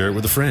maybe share it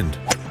with a friend.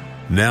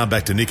 Now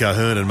back to Nick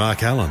O'Hearn and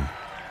Mark Allen.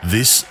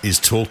 This is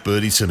Talk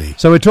Birdie to Me.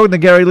 So we're talking to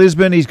Gary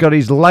Lisbon. He's got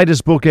his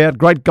latest book out,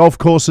 Great Golf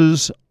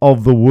Courses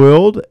of the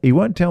World. He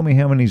won't tell me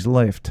how many's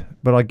left,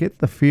 but I get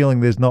the feeling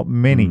there's not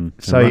many.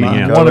 So you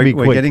want to be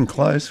quick. We're getting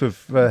close.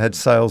 We've had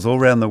sales all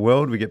around the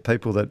world. We get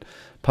people that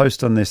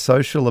post on their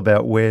social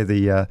about where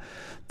the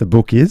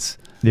book is.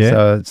 Yeah.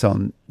 So it's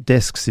on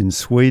desks in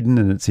Sweden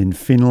and it's in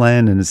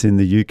Finland and it's in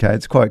the UK.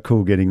 It's quite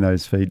cool getting that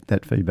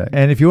feedback.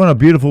 And if you want a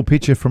beautiful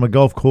picture from a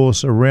golf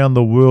course around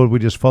the world, we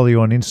just follow you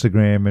on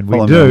Instagram. And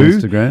Follow we me on do.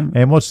 Instagram.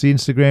 And what's the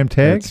Instagram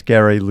tag? It's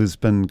Gary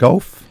Lisbon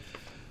Golf.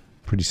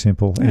 Pretty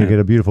simple. And you get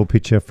a beautiful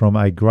picture from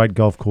a great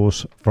golf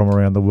course from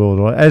around the world.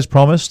 Well, as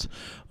promised,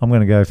 I'm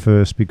going to go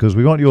first because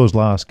we got yours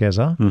last,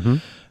 Gazza.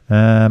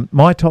 Mm-hmm.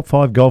 My top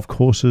 5 golf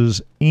courses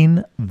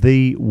in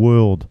the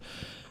world.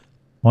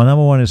 My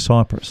number 1 is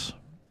Cyprus.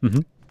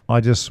 Mm-hmm.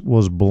 I just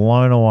was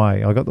blown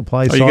away. I got to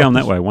play Cyprus. You're going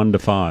that way, 1 to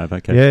 5.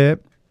 Okay. Yeah,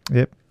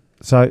 yep.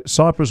 So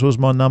Cyprus was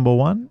my number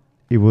 1.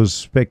 It was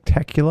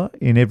spectacular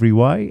in every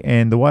way.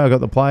 And the way I got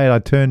to play it, I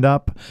turned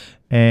up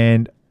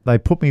and they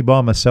put me by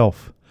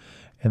myself.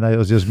 And it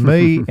was just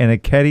me and a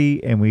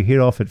caddy, and we hit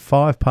off at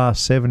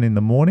 7:05 in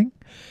the morning.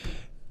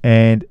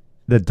 And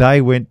the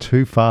day went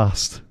too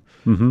fast.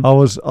 Mm-hmm. I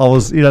was,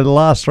 the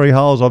last 3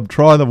 holes, I'm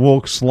trying to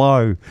walk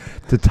slow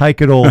to take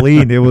it all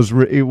in. It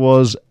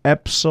was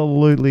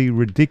absolutely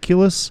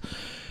ridiculous.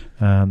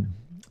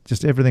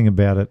 Just everything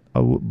about it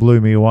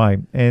blew me away.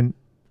 And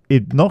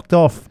it knocked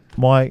off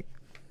my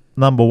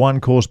number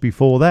 1 course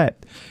before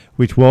that,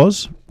 which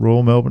was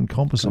Royal Melbourne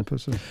Composite.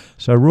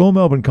 So Royal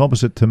Melbourne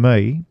Composite, to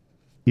me,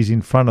 is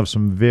in front of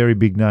some very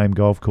big name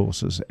golf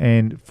courses.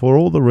 And for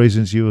all the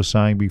reasons you were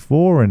saying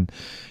before, and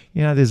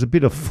there's a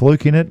bit of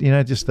fluke in it,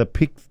 just to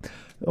pick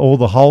all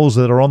the holes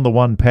that are on the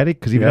one paddock,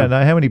 because if you don't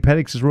know, how many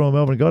paddocks has Royal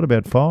Melbourne got?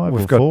 About 5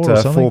 We've or 4 got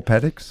or something? 4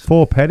 paddocks.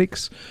 4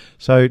 paddocks.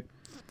 So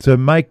to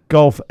make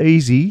golf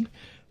easy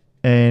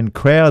and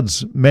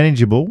crowds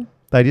manageable,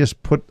 they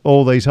just put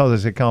all these holes. They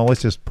said, come on,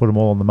 let's just put them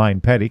all on the main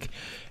paddock.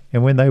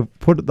 And when they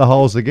put the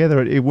holes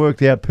together, it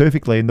worked out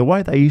perfectly. And the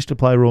way they used to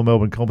play Royal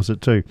Melbourne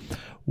Composite too,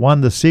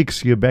 1 to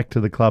 6, you're back to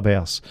the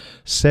clubhouse.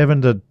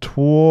 7 to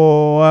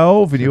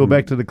 12, and you were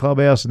back to the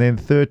clubhouse. And then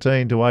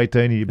 13 to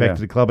 18, and you're back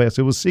to the clubhouse.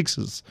 It was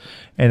 6s.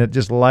 And it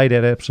just laid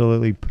out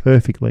absolutely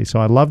perfectly. So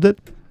I loved it.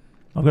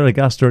 I've got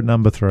Augusta at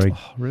number 3.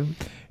 Oh, really?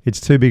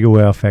 It's too big a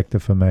wow factor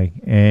for me.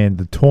 And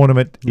the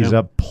tournament is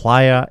a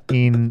player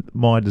in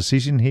my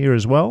decision here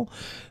as well.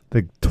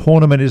 The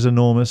tournament is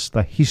enormous.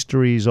 The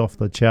history is off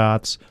the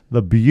charts.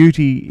 The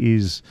beauty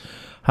is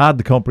hard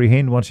to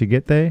comprehend once you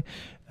get there.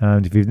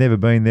 If you've never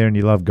been there and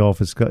you love golf,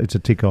 it's a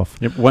tick off.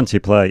 Yep, once you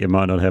play it, you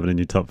might not have it in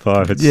your top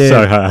 5. It's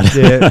so hard.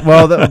 Yeah.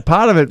 Well,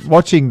 part of it,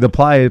 watching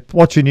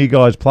you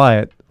guys play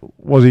it,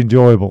 was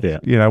enjoyable.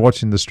 Yeah.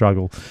 Watching the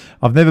struggle.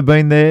 I've never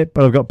been there,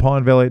 but I've got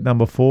Pine Valley at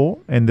number 4,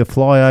 and the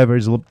flyover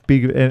is a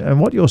big. And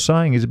what you're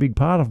saying is a big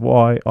part of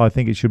why I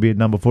think it should be at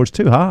number 4. It's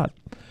too hard.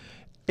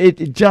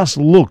 It just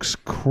looks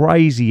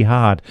crazy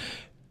hard.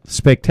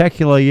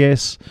 spectacular,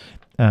 yes.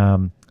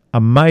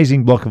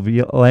 Amazing block of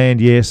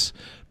land, yes.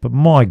 But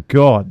my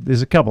God,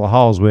 there's a couple of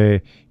holes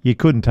where you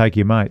couldn't take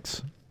your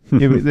mates.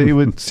 It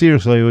would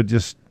seriously,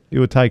 it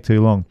would take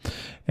too long.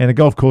 And a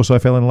golf course I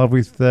fell in love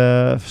with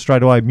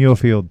straight away,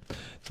 Muirfield.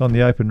 It's on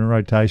the open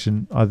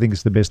rotation. I think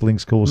it's the best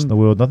links course in the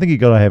world. And I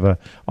think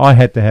I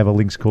had to have a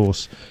links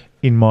course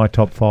in my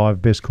top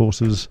 5 best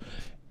courses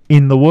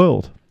in the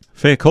world.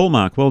 Fair call,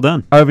 Mark. Well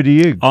done. Over to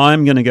you.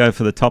 I'm going to go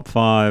for the top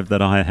 5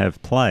 that I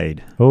have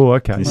played. Oh,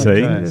 okay. You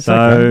see? Okay. So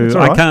okay.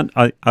 I can't...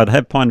 I'd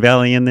have Pine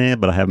Valley in there,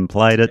 but I haven't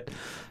played it.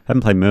 I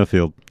haven't played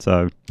Muirfield,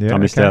 so I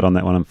missed out on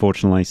that one,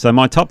 unfortunately. So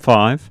my top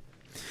 5...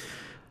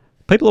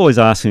 People always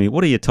ask me,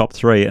 what are your top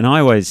 3? And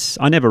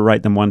I never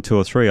rate them 1, 2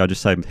 or 3. I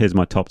just say, here's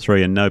my top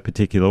 3 in no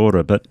particular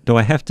order. But do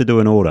I have to do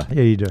an order?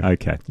 Yeah, you do.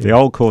 Okay. Yeah. The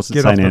old course at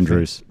Get St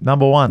Andrews.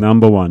 Number 1.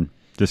 Number 1.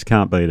 Just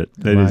can't beat it.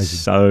 It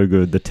is so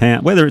good. The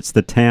town, whether it's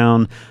the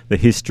town, the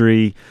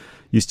history,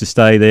 used to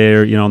stay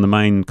there, on the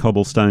main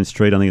cobblestone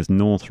street. I think it's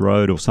North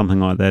Road or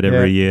something like that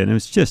every year. And it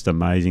was just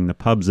amazing. The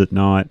pubs at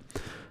night.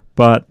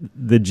 But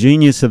the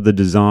genius of the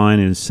design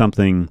is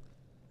something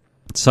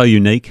so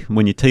unique.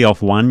 When you tee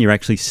off one, you're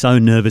actually so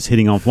nervous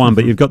hitting off one,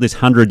 but you've got this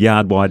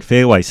 100-yard wide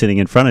fairway sitting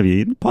in front of you.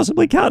 You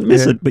possibly can't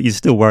miss it, but you're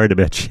still worried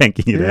about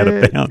shanking it out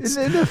of bounds.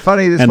 Isn't it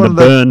funny? It's and one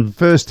the of the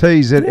first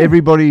tees that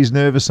everybody's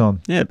nervous on.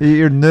 Yeah.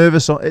 You're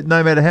nervous on,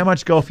 no matter how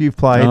much golf you've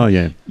played. Oh,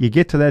 yeah. You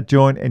get to that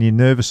joint and you're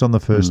nervous on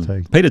the first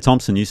tee. Peter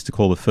Thompson used to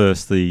call the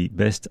first the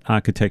best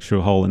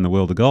architectural hole in the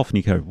world of golf, and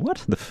you go, what,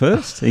 the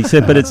first? He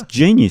said, but it's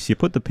genius. You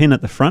put the pin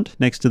at the front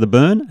next to the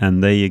burn,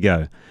 and there you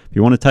go. If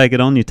you want to take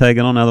it on, you take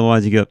it on.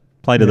 Otherwise, you got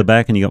play to the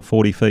back and you got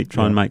 40 feet,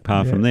 try and make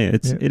par from there.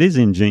 It is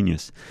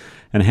ingenious.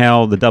 And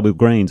how the double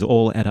greens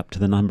all add up to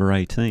the number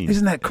 18.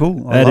 Isn't that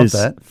cool? I love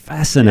that.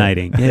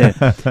 Fascinating.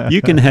 Yeah.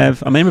 You can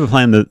have, I remember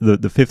playing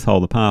the fifth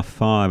hole, the par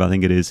 5, I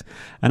think it is,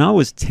 and I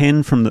was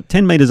 10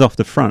 metres off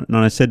the front, and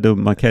I said to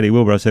my caddy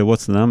Wilbur, I said,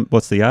 what's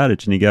the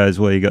yardage? And he goes,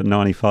 well, you got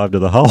 95 to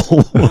the hole.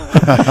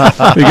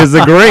 Because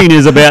the green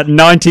is about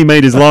 90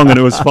 metres long and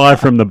it was 5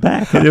 from the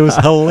back. It was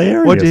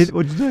hilarious.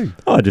 What'd you do?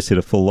 Oh, I just hit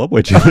a full lob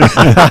wedge.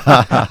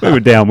 We were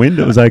downwind,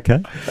 it was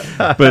okay.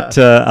 But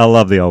I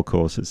love the old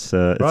course. It's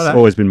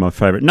always been my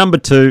favourite. Number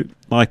 2,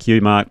 like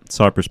you, Mark,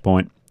 Cypress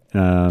Point.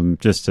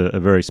 Just a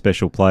very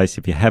special place.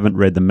 If you haven't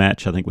read The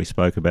Match, I think we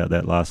spoke about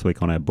that last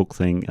week on our book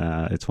thing.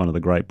 It's one of the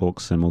great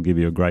books, and we'll give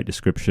you a great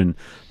description.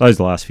 Those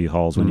last few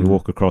holes, when you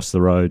walk across the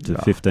road to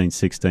 15,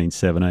 16,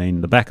 17.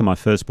 The back of my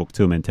first book,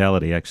 Tour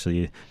Mentality,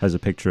 actually has a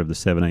picture of the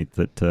 17th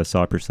at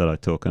Cypress that I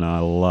took, and I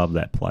love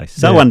that place.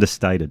 So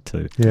understated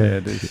too. Yeah,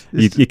 it is.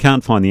 You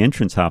can't find the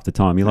entrance half the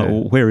time. You're like,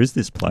 well, where is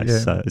this place? Yeah.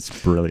 So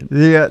it's brilliant.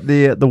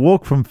 The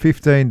walk from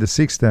 15 to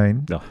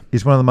 16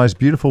 is one of the most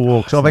beautiful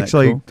walks.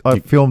 I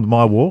filmed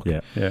my walk.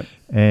 Yeah.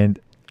 And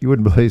you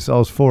wouldn't believe, I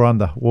was 4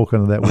 under walking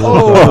on that walk.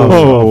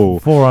 Oh.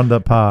 4 under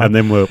par. And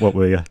then what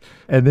were you?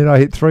 And then I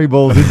hit 3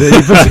 balls in the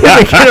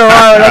Pacific in a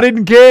row, and I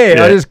didn't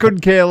care. I just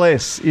couldn't care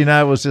less. It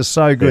was just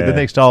so good. The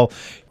next hole,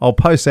 I'll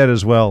post that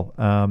as well.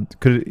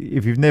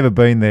 If you've never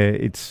been there,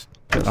 it's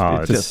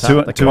just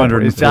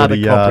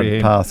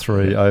 240-yard par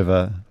 3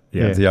 over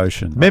the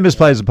ocean. Members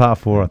plays a par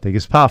 4, I think.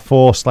 It's par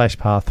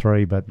 4/par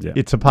 3, but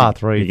it's a par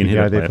 3 if you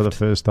go there for the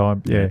first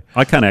time. Yeah.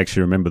 I can't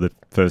actually remember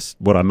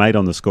what I made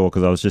on the score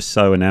because I was just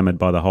so enamoured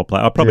by the whole play.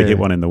 I probably hit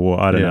one in the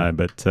water, I don't know,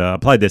 but I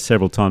played there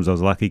several times. I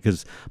was lucky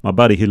because my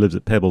buddy who lives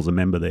at Pebble's a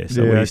member there,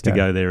 so we used to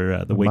go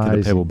there the week of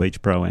the Pebble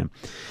Beach Pro-Am.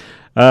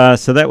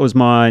 So that was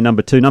my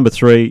number 2. Number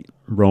 3,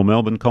 Royal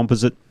Melbourne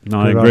Composite.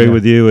 I agree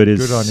with you. It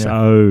is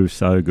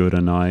so good,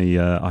 and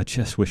I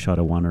just wish I'd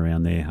have won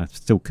around there. I'm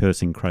still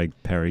cursing Craig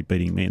Parry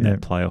beating me in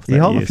that playoff. He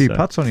held a few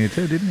putts on you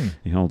too, didn't he?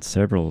 He holds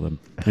several of them.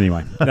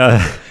 Anyway,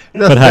 but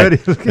hey,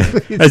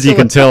 as you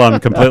can tell, I'm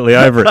completely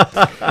over it.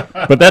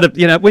 But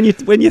that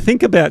when you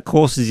think about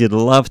courses you'd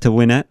love to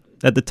win at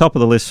the top of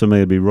the list for me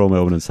would be Royal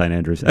Melbourne and St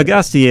Andrews.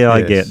 Augusta,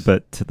 I get,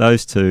 but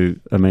those two,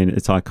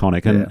 it's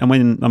iconic. And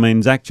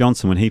when Zach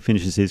Johnson, when he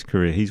finishes his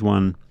career, he's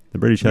won the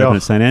British Open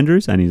at St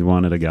Andrews and he's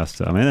won at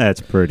Augusta. That's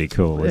pretty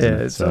cool, isn't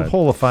it? It's a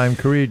Hall of Fame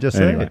career just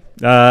anyway.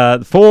 there.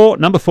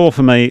 Number 4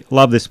 for me,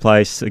 love this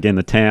place. Again,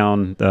 the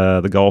town,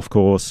 the golf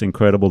course,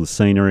 incredible, the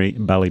scenery,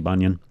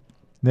 Ballybunion.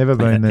 Never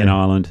been there. In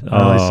Ireland.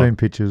 I've only seen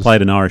pictures.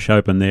 Played an Irish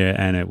Open there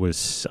and it was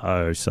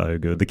so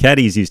good. The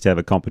caddies used to have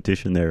a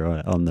competition there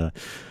on the...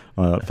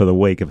 for the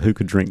week of who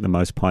could drink the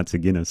most pints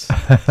of Guinness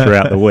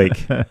throughout the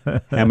week.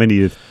 How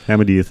many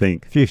do you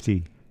think?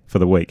 50 for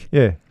the week.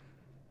 Yeah.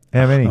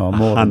 How many? Oh,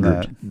 more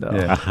 100. than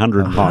that.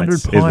 100 pints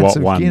is 100 what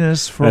of won.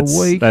 Guinness for a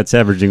week. That's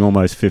averaging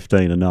almost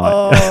 15 a night.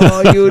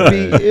 Oh, you would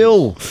be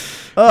ill.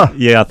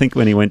 Yeah, I think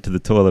when he went to the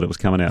toilet, it was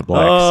coming out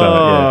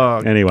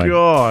black. Anyway,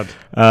 God.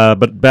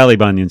 But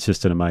Ballybunion's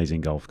just an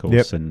amazing golf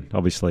course, and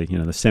obviously,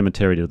 the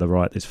cemetery to the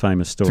right. There's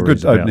famous stories.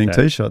 It's a good opening that.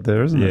 tee shot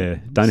there, isn't it? Yeah,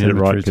 don't hit it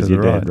right because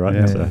you're dead, right?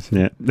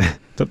 Yeah.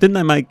 So didn't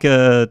they make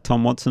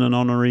Tom Watson an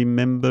honorary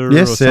member?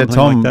 Yes, or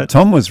something like that?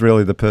 Tom was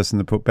really the person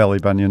that put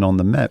Ballybunion on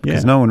the map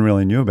because no one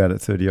really knew about it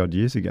 30 odd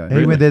years ago.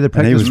 He went there to practice.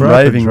 And he was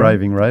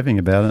raving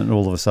about it, and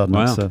all of a sudden,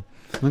 wow.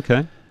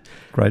 Okay.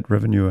 great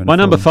revenue. My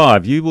number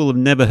 5, you will have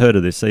never heard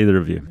of this, either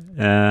of you.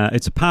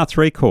 It's a par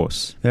 3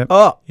 course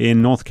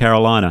in North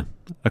Carolina,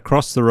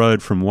 across the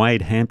road from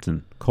Wade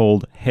Hampton,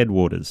 called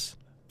Headwaters.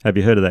 Have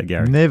you heard of that,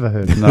 Gary? Never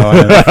heard of it. No, I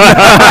haven't.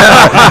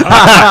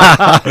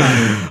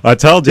 I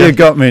told you. You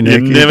got me,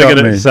 Nick. You're never got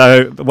going to. me.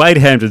 So Wade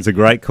Hampton's a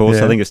great course.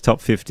 Yeah. I think it's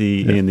top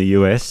 50 in the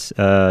US,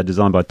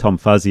 designed by Tom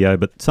Fazio.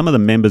 But some of the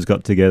members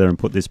got together and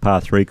put this par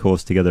 3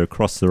 course together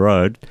across the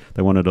road.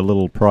 They wanted a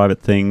little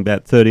private thing.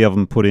 About 30 of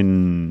them put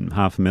in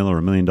 $500,000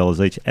 or $1 million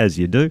each, as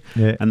you do.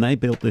 Yeah. And they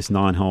built this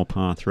 9-hole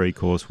par 3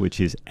 course, which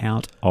is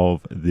out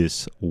of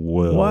this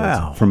world.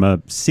 Wow. From a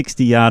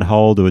 60-yard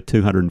hole to a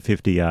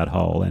 250-yard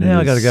hole. And Now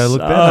it I gotta is go look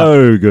that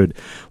so good.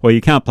 Well, you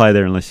can't play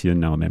there unless you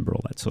know a member,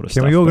 all that sort of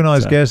Can stuff. we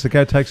organise but, Gaz to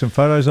go take some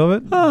photos of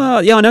it?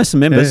 Yeah, I know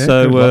some members, Yeah,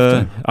 so good,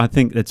 love I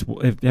think it's.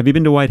 Have you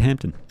been to Wade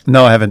Hampton?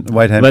 No, I haven't.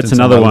 Wade Hampton's That's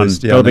another on my one.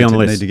 list. Yeah, That'll be on the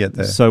Need list. to get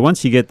there. So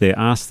once you get there,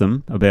 ask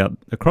them about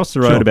across the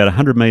road, Sure. about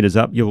 100 metres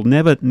up. You'll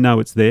never know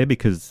it's there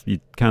because you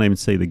can't even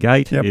see the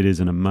gate. Yep. It is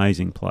an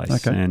amazing place,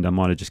 Okay. and I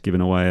might have just given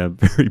away a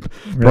very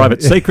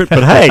private secret.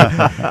 But hey,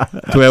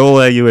 to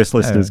all our US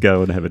listeners,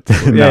 go and have it. No,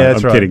 Yeah,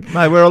 that's I'm right. kidding.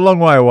 Mate, we're a long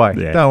way away.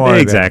 Yeah, Don't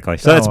worry exactly. about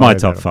it. So that's Don't my worry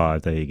top about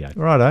 5. There you go. it.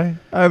 Righto.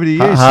 Over to you,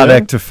 Hard sir.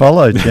 act to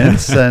follow,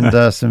 gents,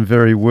 and some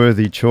very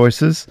worthy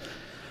choices.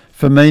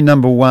 For me,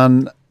 number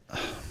 1,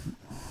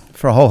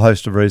 for a whole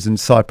host of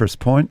reasons, Cypress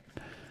Point.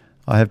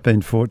 I have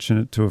been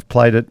fortunate to have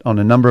played it on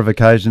a number of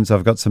occasions.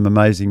 I've got some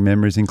amazing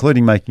memories,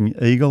 including making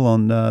eagle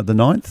on the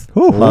 9th.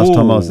 Last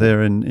time I was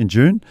there in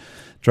June.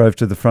 Drove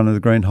to the front of the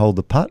green, hold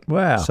the putt.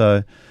 Wow.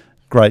 So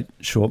great,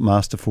 short,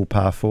 masterful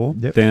par 4.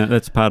 Yep.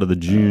 That's part of the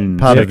June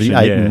Part of the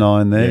section, 8 and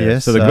 9 there, Yeah.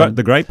 yes. So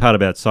the great part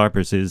about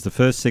Cyprus is the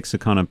first 6 are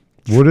kind of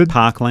Wooded.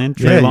 parkland,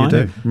 tree Yeah, you line.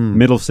 do. Mm.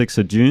 Middle 6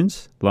 are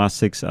dunes. Last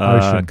 6 are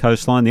Ocean.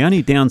 coastline. The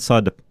only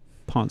downside to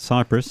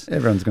Cyprus.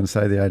 Everyone's going to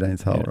say the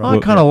 18th hole, I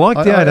right? kind of like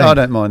the 18. I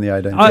don't mind the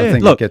 18th. I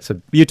think look, it gets a...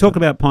 You talk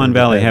about Pine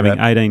Valley bad having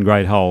rap. 18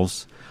 great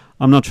holes.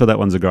 I'm not sure that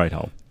one's a great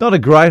hole. Not a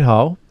great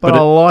hole, but I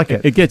like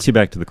it. It gets you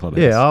back to the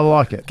clubhouse. Yeah, I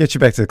like it. Get you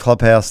back to the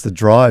clubhouse. The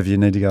drive, you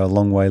need to go a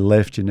long way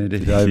left. You need to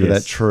hit over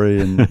Yes. that tree,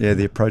 and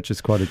the approach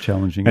is quite a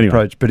challenging Anyway.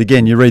 approach. But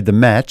again, you read the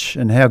match,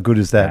 and how good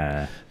is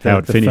that? how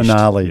it the finished.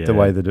 finale, Yeah. the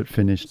way that it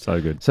finished. So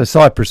good. So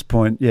Cypress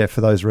Point,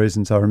 for those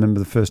reasons, I remember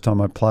the first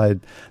time I played,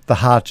 the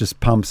heart just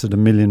pumps at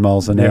 1,000,000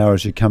 miles an hour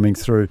as you're coming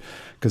through,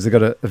 because they've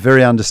got a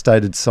very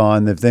understated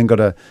sign. They've then got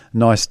a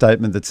nice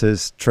statement that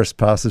says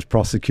trespassers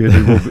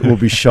prosecuted will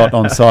be shot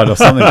on sight or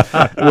something,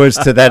 words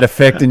to that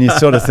effect, and you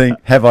sort of think,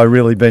 have I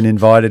really been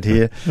invited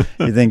here?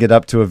 You then get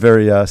up to a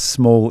very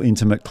small,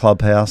 intimate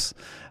clubhouse,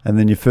 and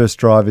then your first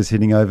drive is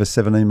hitting over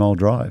 17-mile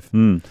drive.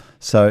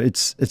 So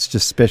it's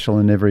just special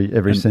in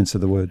every sense of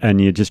the word. And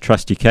you just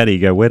trust your caddy. You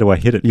go, where do I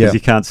hit it? Because you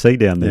can't see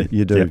down there. Yeah,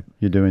 you do. Yep.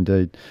 You do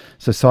indeed.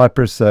 So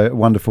Cyprus, a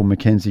wonderful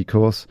Mackenzie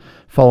course.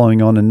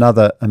 Following on,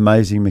 another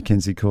amazing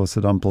Mackenzie course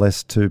that I'm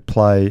blessed to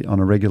play on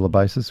a regular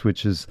basis,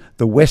 which is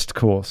the West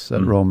course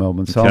at Royal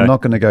Melbourne. So I'm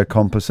not going to go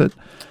composite.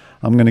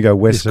 I'm going to go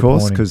West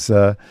course because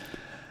I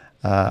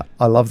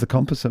love the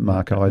composite,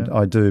 Marco.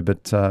 I do.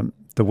 But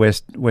the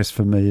West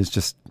for me is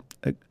just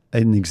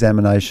an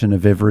examination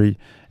of every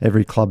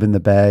club in the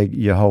bag,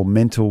 your whole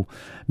mental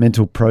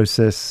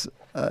process.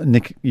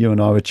 Nick, you and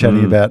I were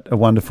chatting about a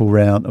wonderful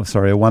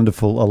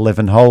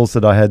 11 holes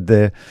that I had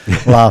there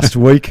last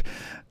week.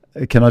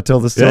 Can I tell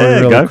the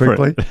story really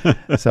quickly?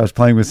 So I was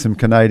playing with some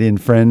Canadian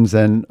friends,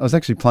 and I was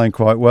actually playing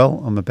quite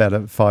well. I'm about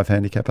a 5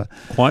 handicapper.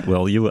 Quite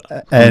well. You were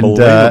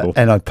unbelievable.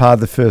 And I parred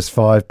the first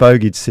 5,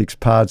 bogeyed 6,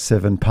 parred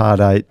 7, parred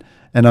 8,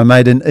 and I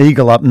made an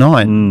eagle up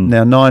 9.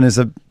 Now 9 is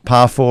a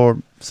par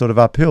 4 sort of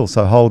uphill,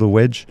 so hold a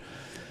wedge.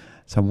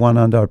 So 1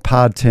 under, I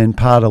parred 10,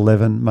 parred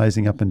 11,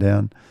 amazing up and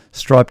down,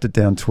 striped it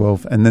down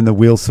 12, and then the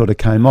wheels sort of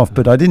came off.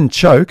 But I didn't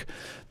choke.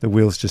 The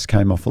wheels just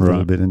came off a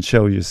little bit. And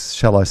shall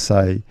I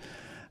say,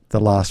 the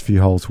last few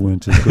holes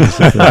weren't as good as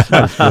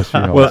the first few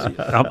holes. Well,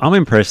 I'm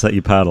impressed that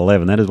you parred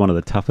 11. That is one of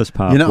the toughest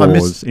par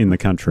 4s in the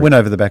country. Went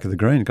over the back of the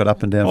green, got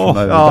up and down from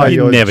over the Oh, back.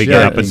 you never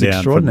get up and It's down.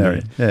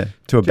 extraordinary. Yeah,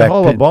 to a Did back you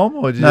hold pin. a bomb?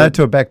 Or did No, you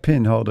to a back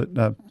pin, hold it.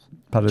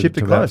 Putted Chipped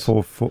to it about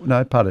close? 4.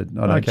 No, putted.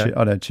 I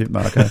don't chip,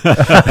 Marco. Okay.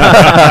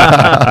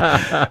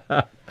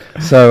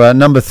 So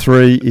number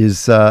 3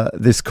 is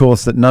this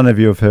course that none of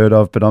you have heard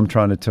of, but I'm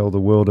trying to tell the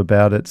world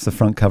about it. It's the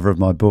front cover of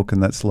my book,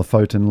 and that's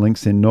Lofoten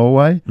Links in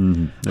Norway.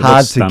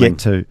 Hard to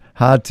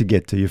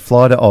get to. You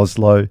fly to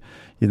Oslo.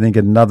 You then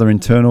get another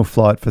internal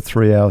flight for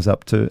 3 hours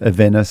up to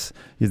Venice.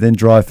 You then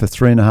drive for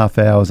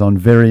 3.5 hours on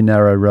very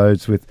narrow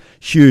roads with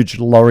huge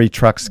lorry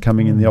trucks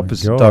coming in the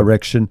opposite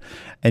direction.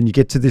 And you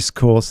get to this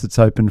course that's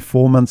open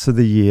 4 months of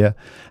the year,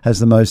 has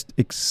the most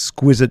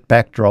exquisite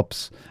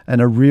backdrops, and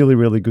a really,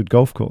 really good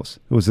golf course.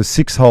 It was a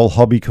 6-hole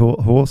hobby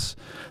course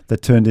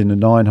that turned into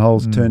 9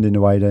 holes, turned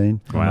into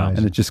 18. Wow.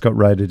 And it just got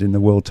rated in the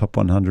World Top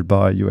 100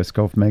 by US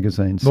Golf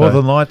Magazine.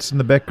 Northern Lights in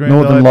the background.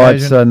 Northern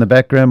Lights in the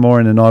background.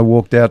 Maureen and I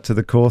walked out to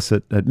the course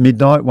at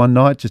midnight one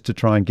night just to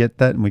try and get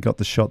that, and we got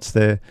the shots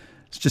there.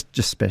 It's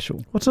just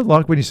special. What's it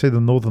like when you see the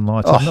Northern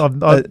Lights?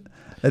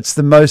 It's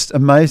the most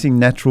amazing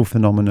natural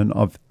phenomenon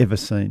I've ever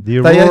seen. The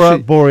Aurora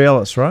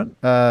Borealis, right?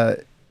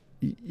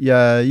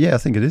 Yeah, I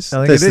think it is. I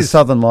think There's it the is.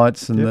 southern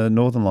lights and the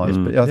northern lights,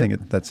 but I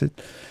think that's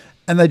it.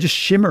 And they just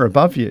shimmer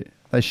above you.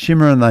 They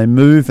shimmer and they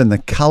move, and the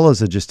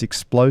colours are just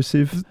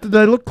explosive.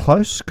 They look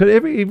close. 'Cause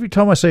every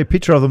time I see a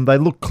picture of them, they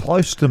look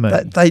close to me.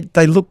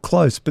 They look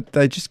close, but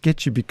they just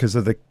get you because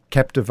of the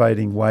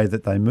captivating way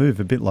that they move,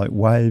 a bit like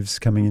waves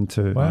coming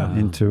into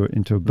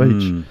a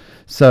beach.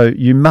 So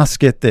you must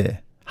get there.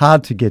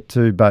 Hard to get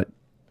to, but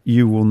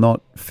you will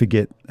not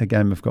forget a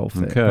game of golf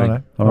there.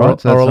 Okay. All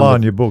right. So I'll that's rely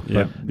on your book.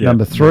 Yeah.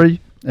 number 3,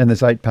 and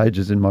there's 8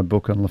 pages in my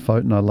book on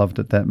Lofoten. I loved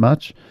it that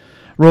much.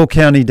 Royal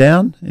County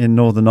Down in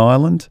Northern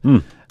Ireland.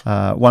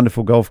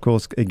 Wonderful golf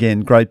course.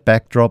 Again, great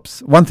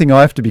backdrops. One thing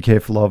I have to be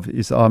careful of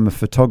is I'm a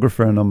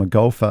photographer and I'm a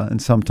golfer,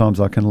 and sometimes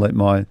I can let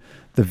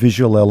the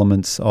visual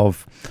elements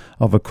of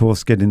a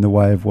course get in the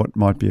way of what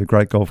might be a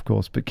great golf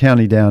course. But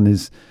County Down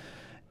is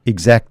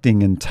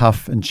exacting and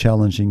tough and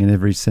challenging in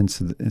every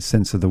sense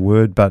of the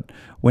word. But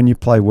when you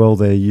play well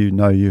there, you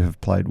know you have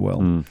played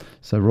well.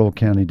 So Royal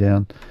County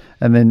Down.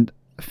 And then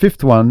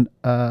 5th one,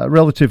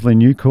 relatively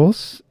new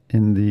course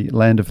in the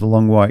land of the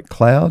long white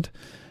cloud,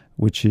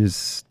 which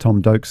is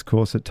Tom Doak's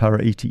course at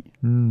Taraiti.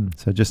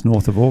 So just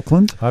north of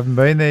Auckland. I haven't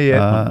been there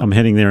yet. I'm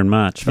heading there in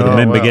March for the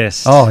member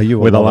guest. Oh, you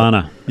will with love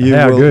Alana.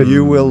 it.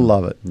 You will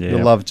love it. Yeah.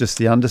 You'll love just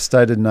the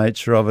understated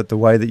nature of it, the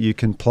way that you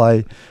can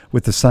play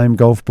with the same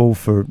golf ball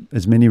for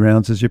as many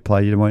rounds as you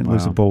play. You won't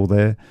lose a ball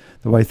there.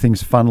 The way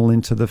things funnel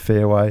into the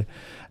fairway,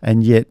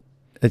 and yet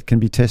it can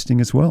be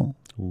testing as well.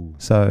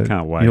 So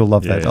Can't wait. You'll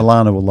love that. Yeah.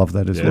 Alana will love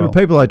that as There well. are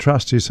people I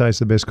trust who say it's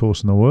the best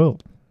course in the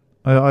world.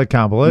 I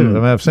can't believe it. I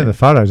mean, I've seen the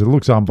photos. It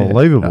looks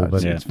unbelievable. No,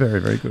 but it's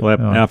very, very good.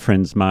 Well, our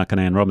friends Mark and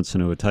Ann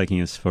Robinson, who are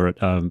taking us for it,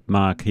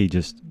 Mark, he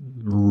just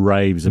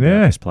raves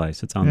about this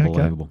place. It's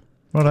unbelievable.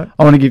 Righto.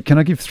 Can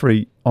I give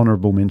 3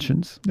 honourable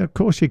mentions? Of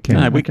course you can.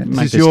 No, we can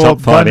make This this is your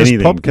top 5 bonus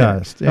anything.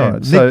 podcast. Yeah. All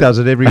right, Nick so- does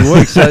it every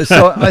week.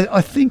 So I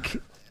think,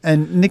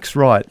 and Nick's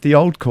right, the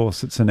old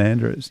course at St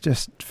Andrews,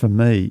 just for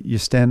me, you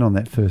stand on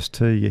that first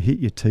tee, you hit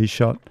your tee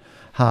shot,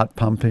 heart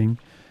pumping,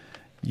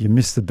 you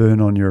miss the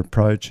burn on your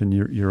approach and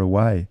you're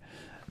away.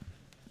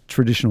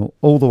 Traditional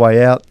all the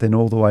way out, then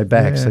all the way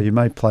back. Yeah. So you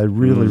may play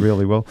really,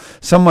 really well.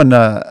 Someone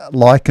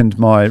likened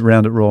my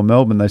round at Royal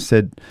Melbourne. They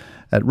said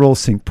at Royal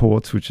Cinque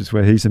Ports, which is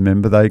where he's a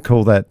member, they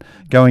call that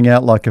going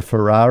out like a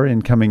Ferrari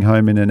and coming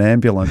home in an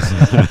ambulance.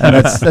 And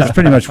that's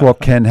pretty much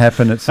what can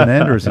happen at St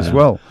Andrews as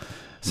well.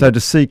 So to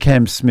see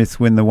Cam Smith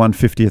win the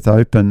 150th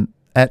Open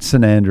at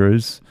St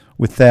Andrews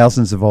with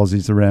thousands of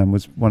Aussies around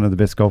was one of the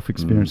best golf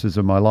experiences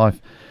of my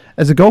life.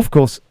 As a golf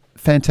course,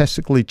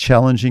 fantastically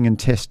challenging and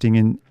testing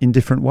in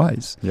different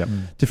ways.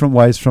 Different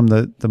ways from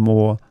the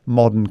more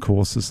modern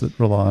courses that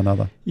rely on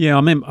other. Yeah, I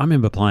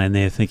remember playing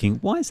there thinking,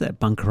 why is that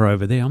bunker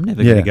over there? I'm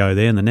never going to go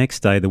there. And the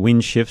next day the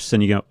wind shifts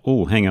and you go,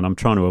 oh, hang on, I'm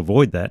trying to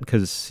avoid that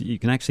because you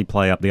can actually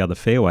play up the other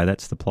fairway.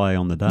 That's the play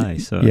on the day.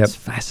 So it's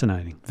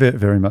fascinating. Very,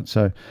 very much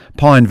so.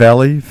 Pine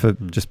Valley, for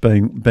just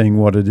being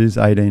what it is,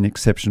 18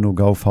 exceptional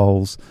golf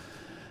holes,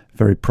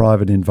 very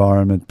private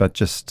environment, but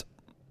just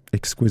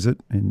exquisite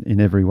in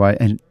every way,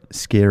 and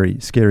scary,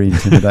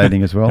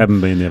 intimidating as well. Haven't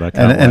been there, but I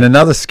can't and wait.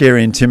 another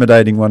scary,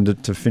 intimidating one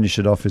to finish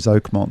it off is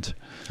Oakmont.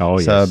 Oh,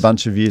 yes. So a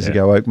bunch of years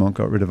ago, Oakmont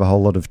got rid of a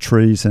whole lot of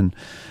trees, and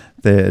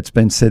it's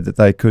been said that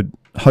they could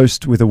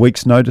host, with a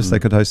week's notice, they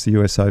could host the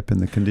US Open.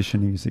 The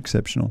conditioning is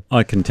exceptional.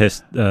 I can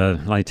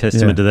lay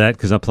testament to that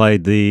because I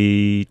played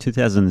the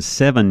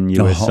 2007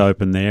 US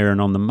Open there, and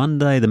on the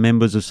Monday the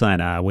members were saying,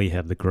 we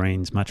have the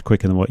greens much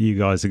quicker than what you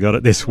guys have got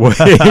it this week.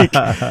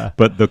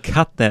 But the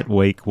cut that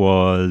week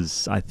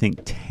was, I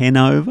think, 10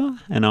 over,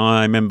 and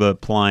I remember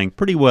playing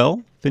pretty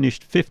well.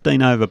 Finished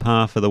 15 over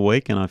par for the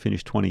week, and I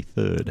finished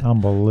 23rd.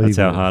 Unbelievable. That's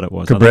how hard it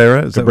was.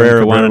 Cabrera? Is that when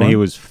Cabrera won, Cabrera and he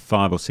won? was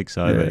 5 or 6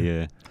 over,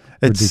 yeah.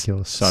 It's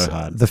ridiculous. So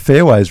hard. The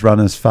fairways run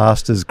as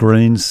fast as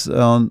greens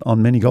on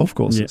many golf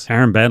courses. Yeah.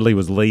 Aaron Badley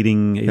was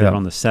leading either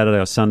on the Saturday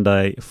or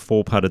Sunday,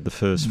 4-putted the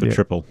first for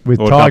triple.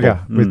 With or Tiger.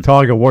 double. With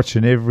Tiger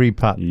watching every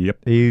putt. Yep.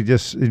 He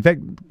just, in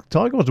fact,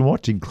 Tiger wasn't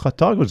watching.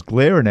 Tiger was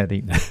glaring at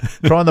him,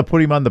 trying to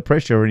put him under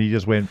pressure, and he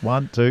just went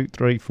 1, 2,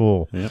 3,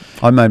 4. Yep.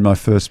 I made my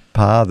first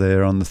par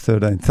there on the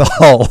 13th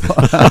hole.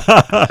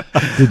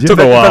 Did you? Took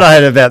a while. But I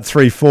had about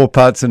 3-4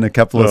 putts and a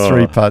couple of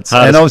 3 putts,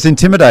 and I was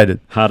intimidated.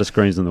 Hardest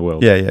greens in the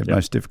world. Yeah,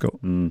 most difficult.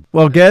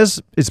 Well,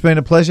 Gaz, it's been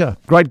a pleasure.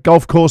 Great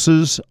golf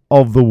courses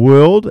of the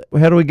world.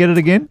 How do we get it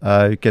again?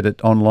 Get it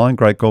online,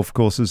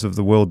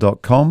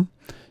 greatgolfcoursesoftheworld.com.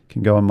 You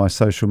can go on my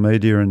social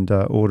media and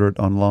order it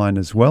online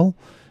as well.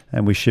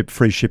 And we ship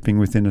free shipping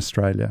within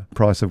Australia.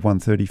 Price of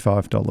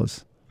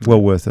 $135.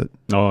 Well worth it.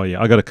 Oh,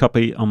 yeah. I got a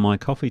copy on my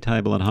coffee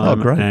table at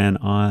home, great. and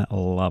I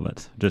love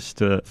it.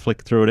 Just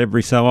flick through it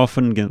every so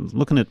often,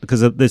 looking at, because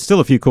there's still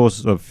a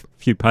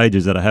few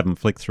pages that I haven't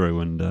flicked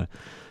through, and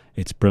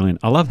it's brilliant.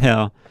 I love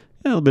how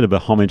a little bit of a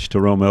homage to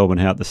Royal Melbourne,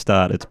 how at the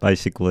start it's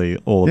basically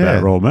all about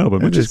Yeah, Royal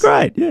Melbourne, which is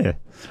great, yeah.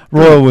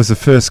 Royal was the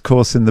first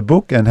course in the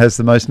book and has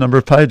the most number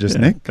of pages,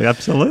 Nick.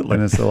 Absolutely.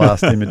 And it's the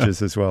last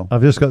images as well.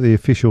 I've just got the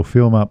official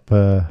film up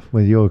where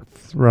you're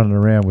running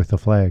around with the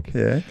flag.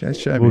 Yeah, okay,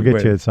 show me. We'll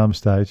get you at some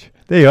stage.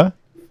 There you are,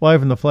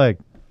 waving the flag.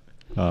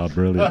 Oh,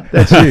 brilliant.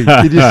 That's you.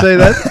 Did you see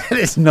that? It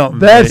is not me.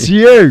 That's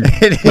you.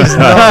 It is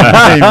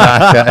not me,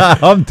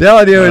 Marco. I'm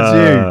telling you, it's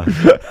you.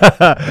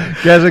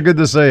 Gazza, good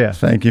to see you.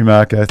 Thank you,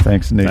 Marco.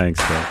 Thanks, Nick. Thanks,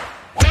 Scott.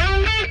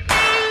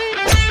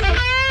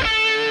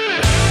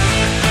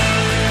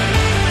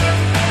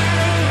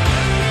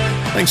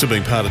 Thanks for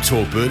being part of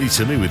Talk Birdie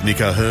to me with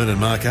Nick O'Hearn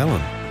and Mark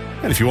Allen.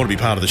 And if you want to be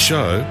part of the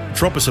show,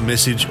 drop us a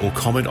message or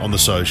comment on the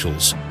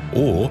socials.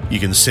 Or you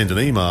can send an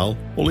email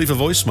or leave a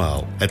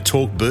voicemail at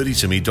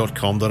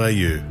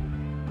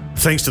talkbirdie2me.com.au.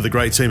 Thanks to the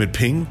great team at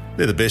Ping.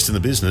 They're the best in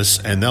the business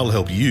and they'll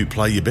help you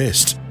play your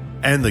best.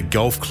 And the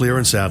Golf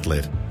Clearance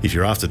Outlet. If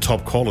you're after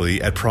top quality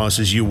at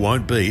prices you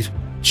won't beat,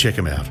 check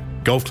them out.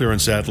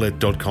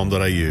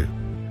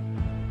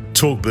 golfclearanceoutlet.com.au.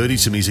 Talk Birdie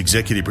to me's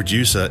executive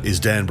producer is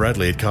Dan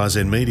Bradley at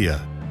Kaizen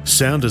Media.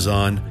 Sound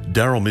design,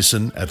 Daryl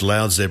Misson at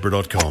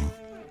loudzebra.com.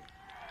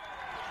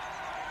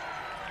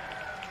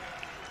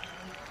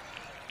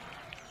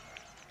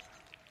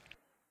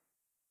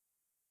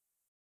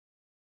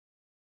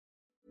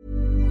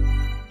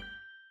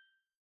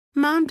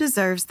 Mom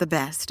deserves the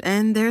best,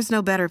 and there's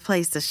no better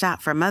place to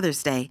shop for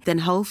Mother's Day than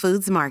Whole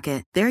Foods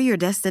Market. They're your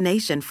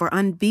destination for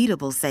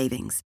unbeatable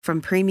savings,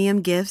 from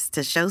premium gifts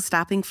to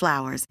show-stopping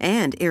flowers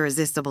and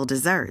irresistible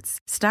desserts.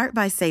 Start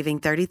by saving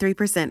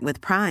 33%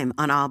 with Prime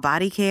on all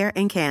body care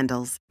and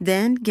candles.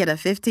 Then get a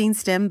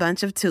 15-stem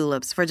bunch of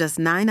tulips for just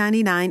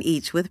 $9.99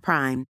 each with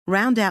Prime.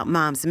 Round out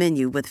Mom's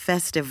menu with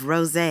festive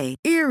rosé,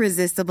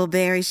 irresistible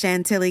berry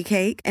chantilly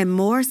cake, and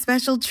more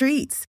special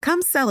treats.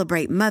 Come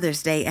celebrate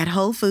Mother's Day at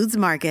Whole Foods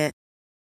Market.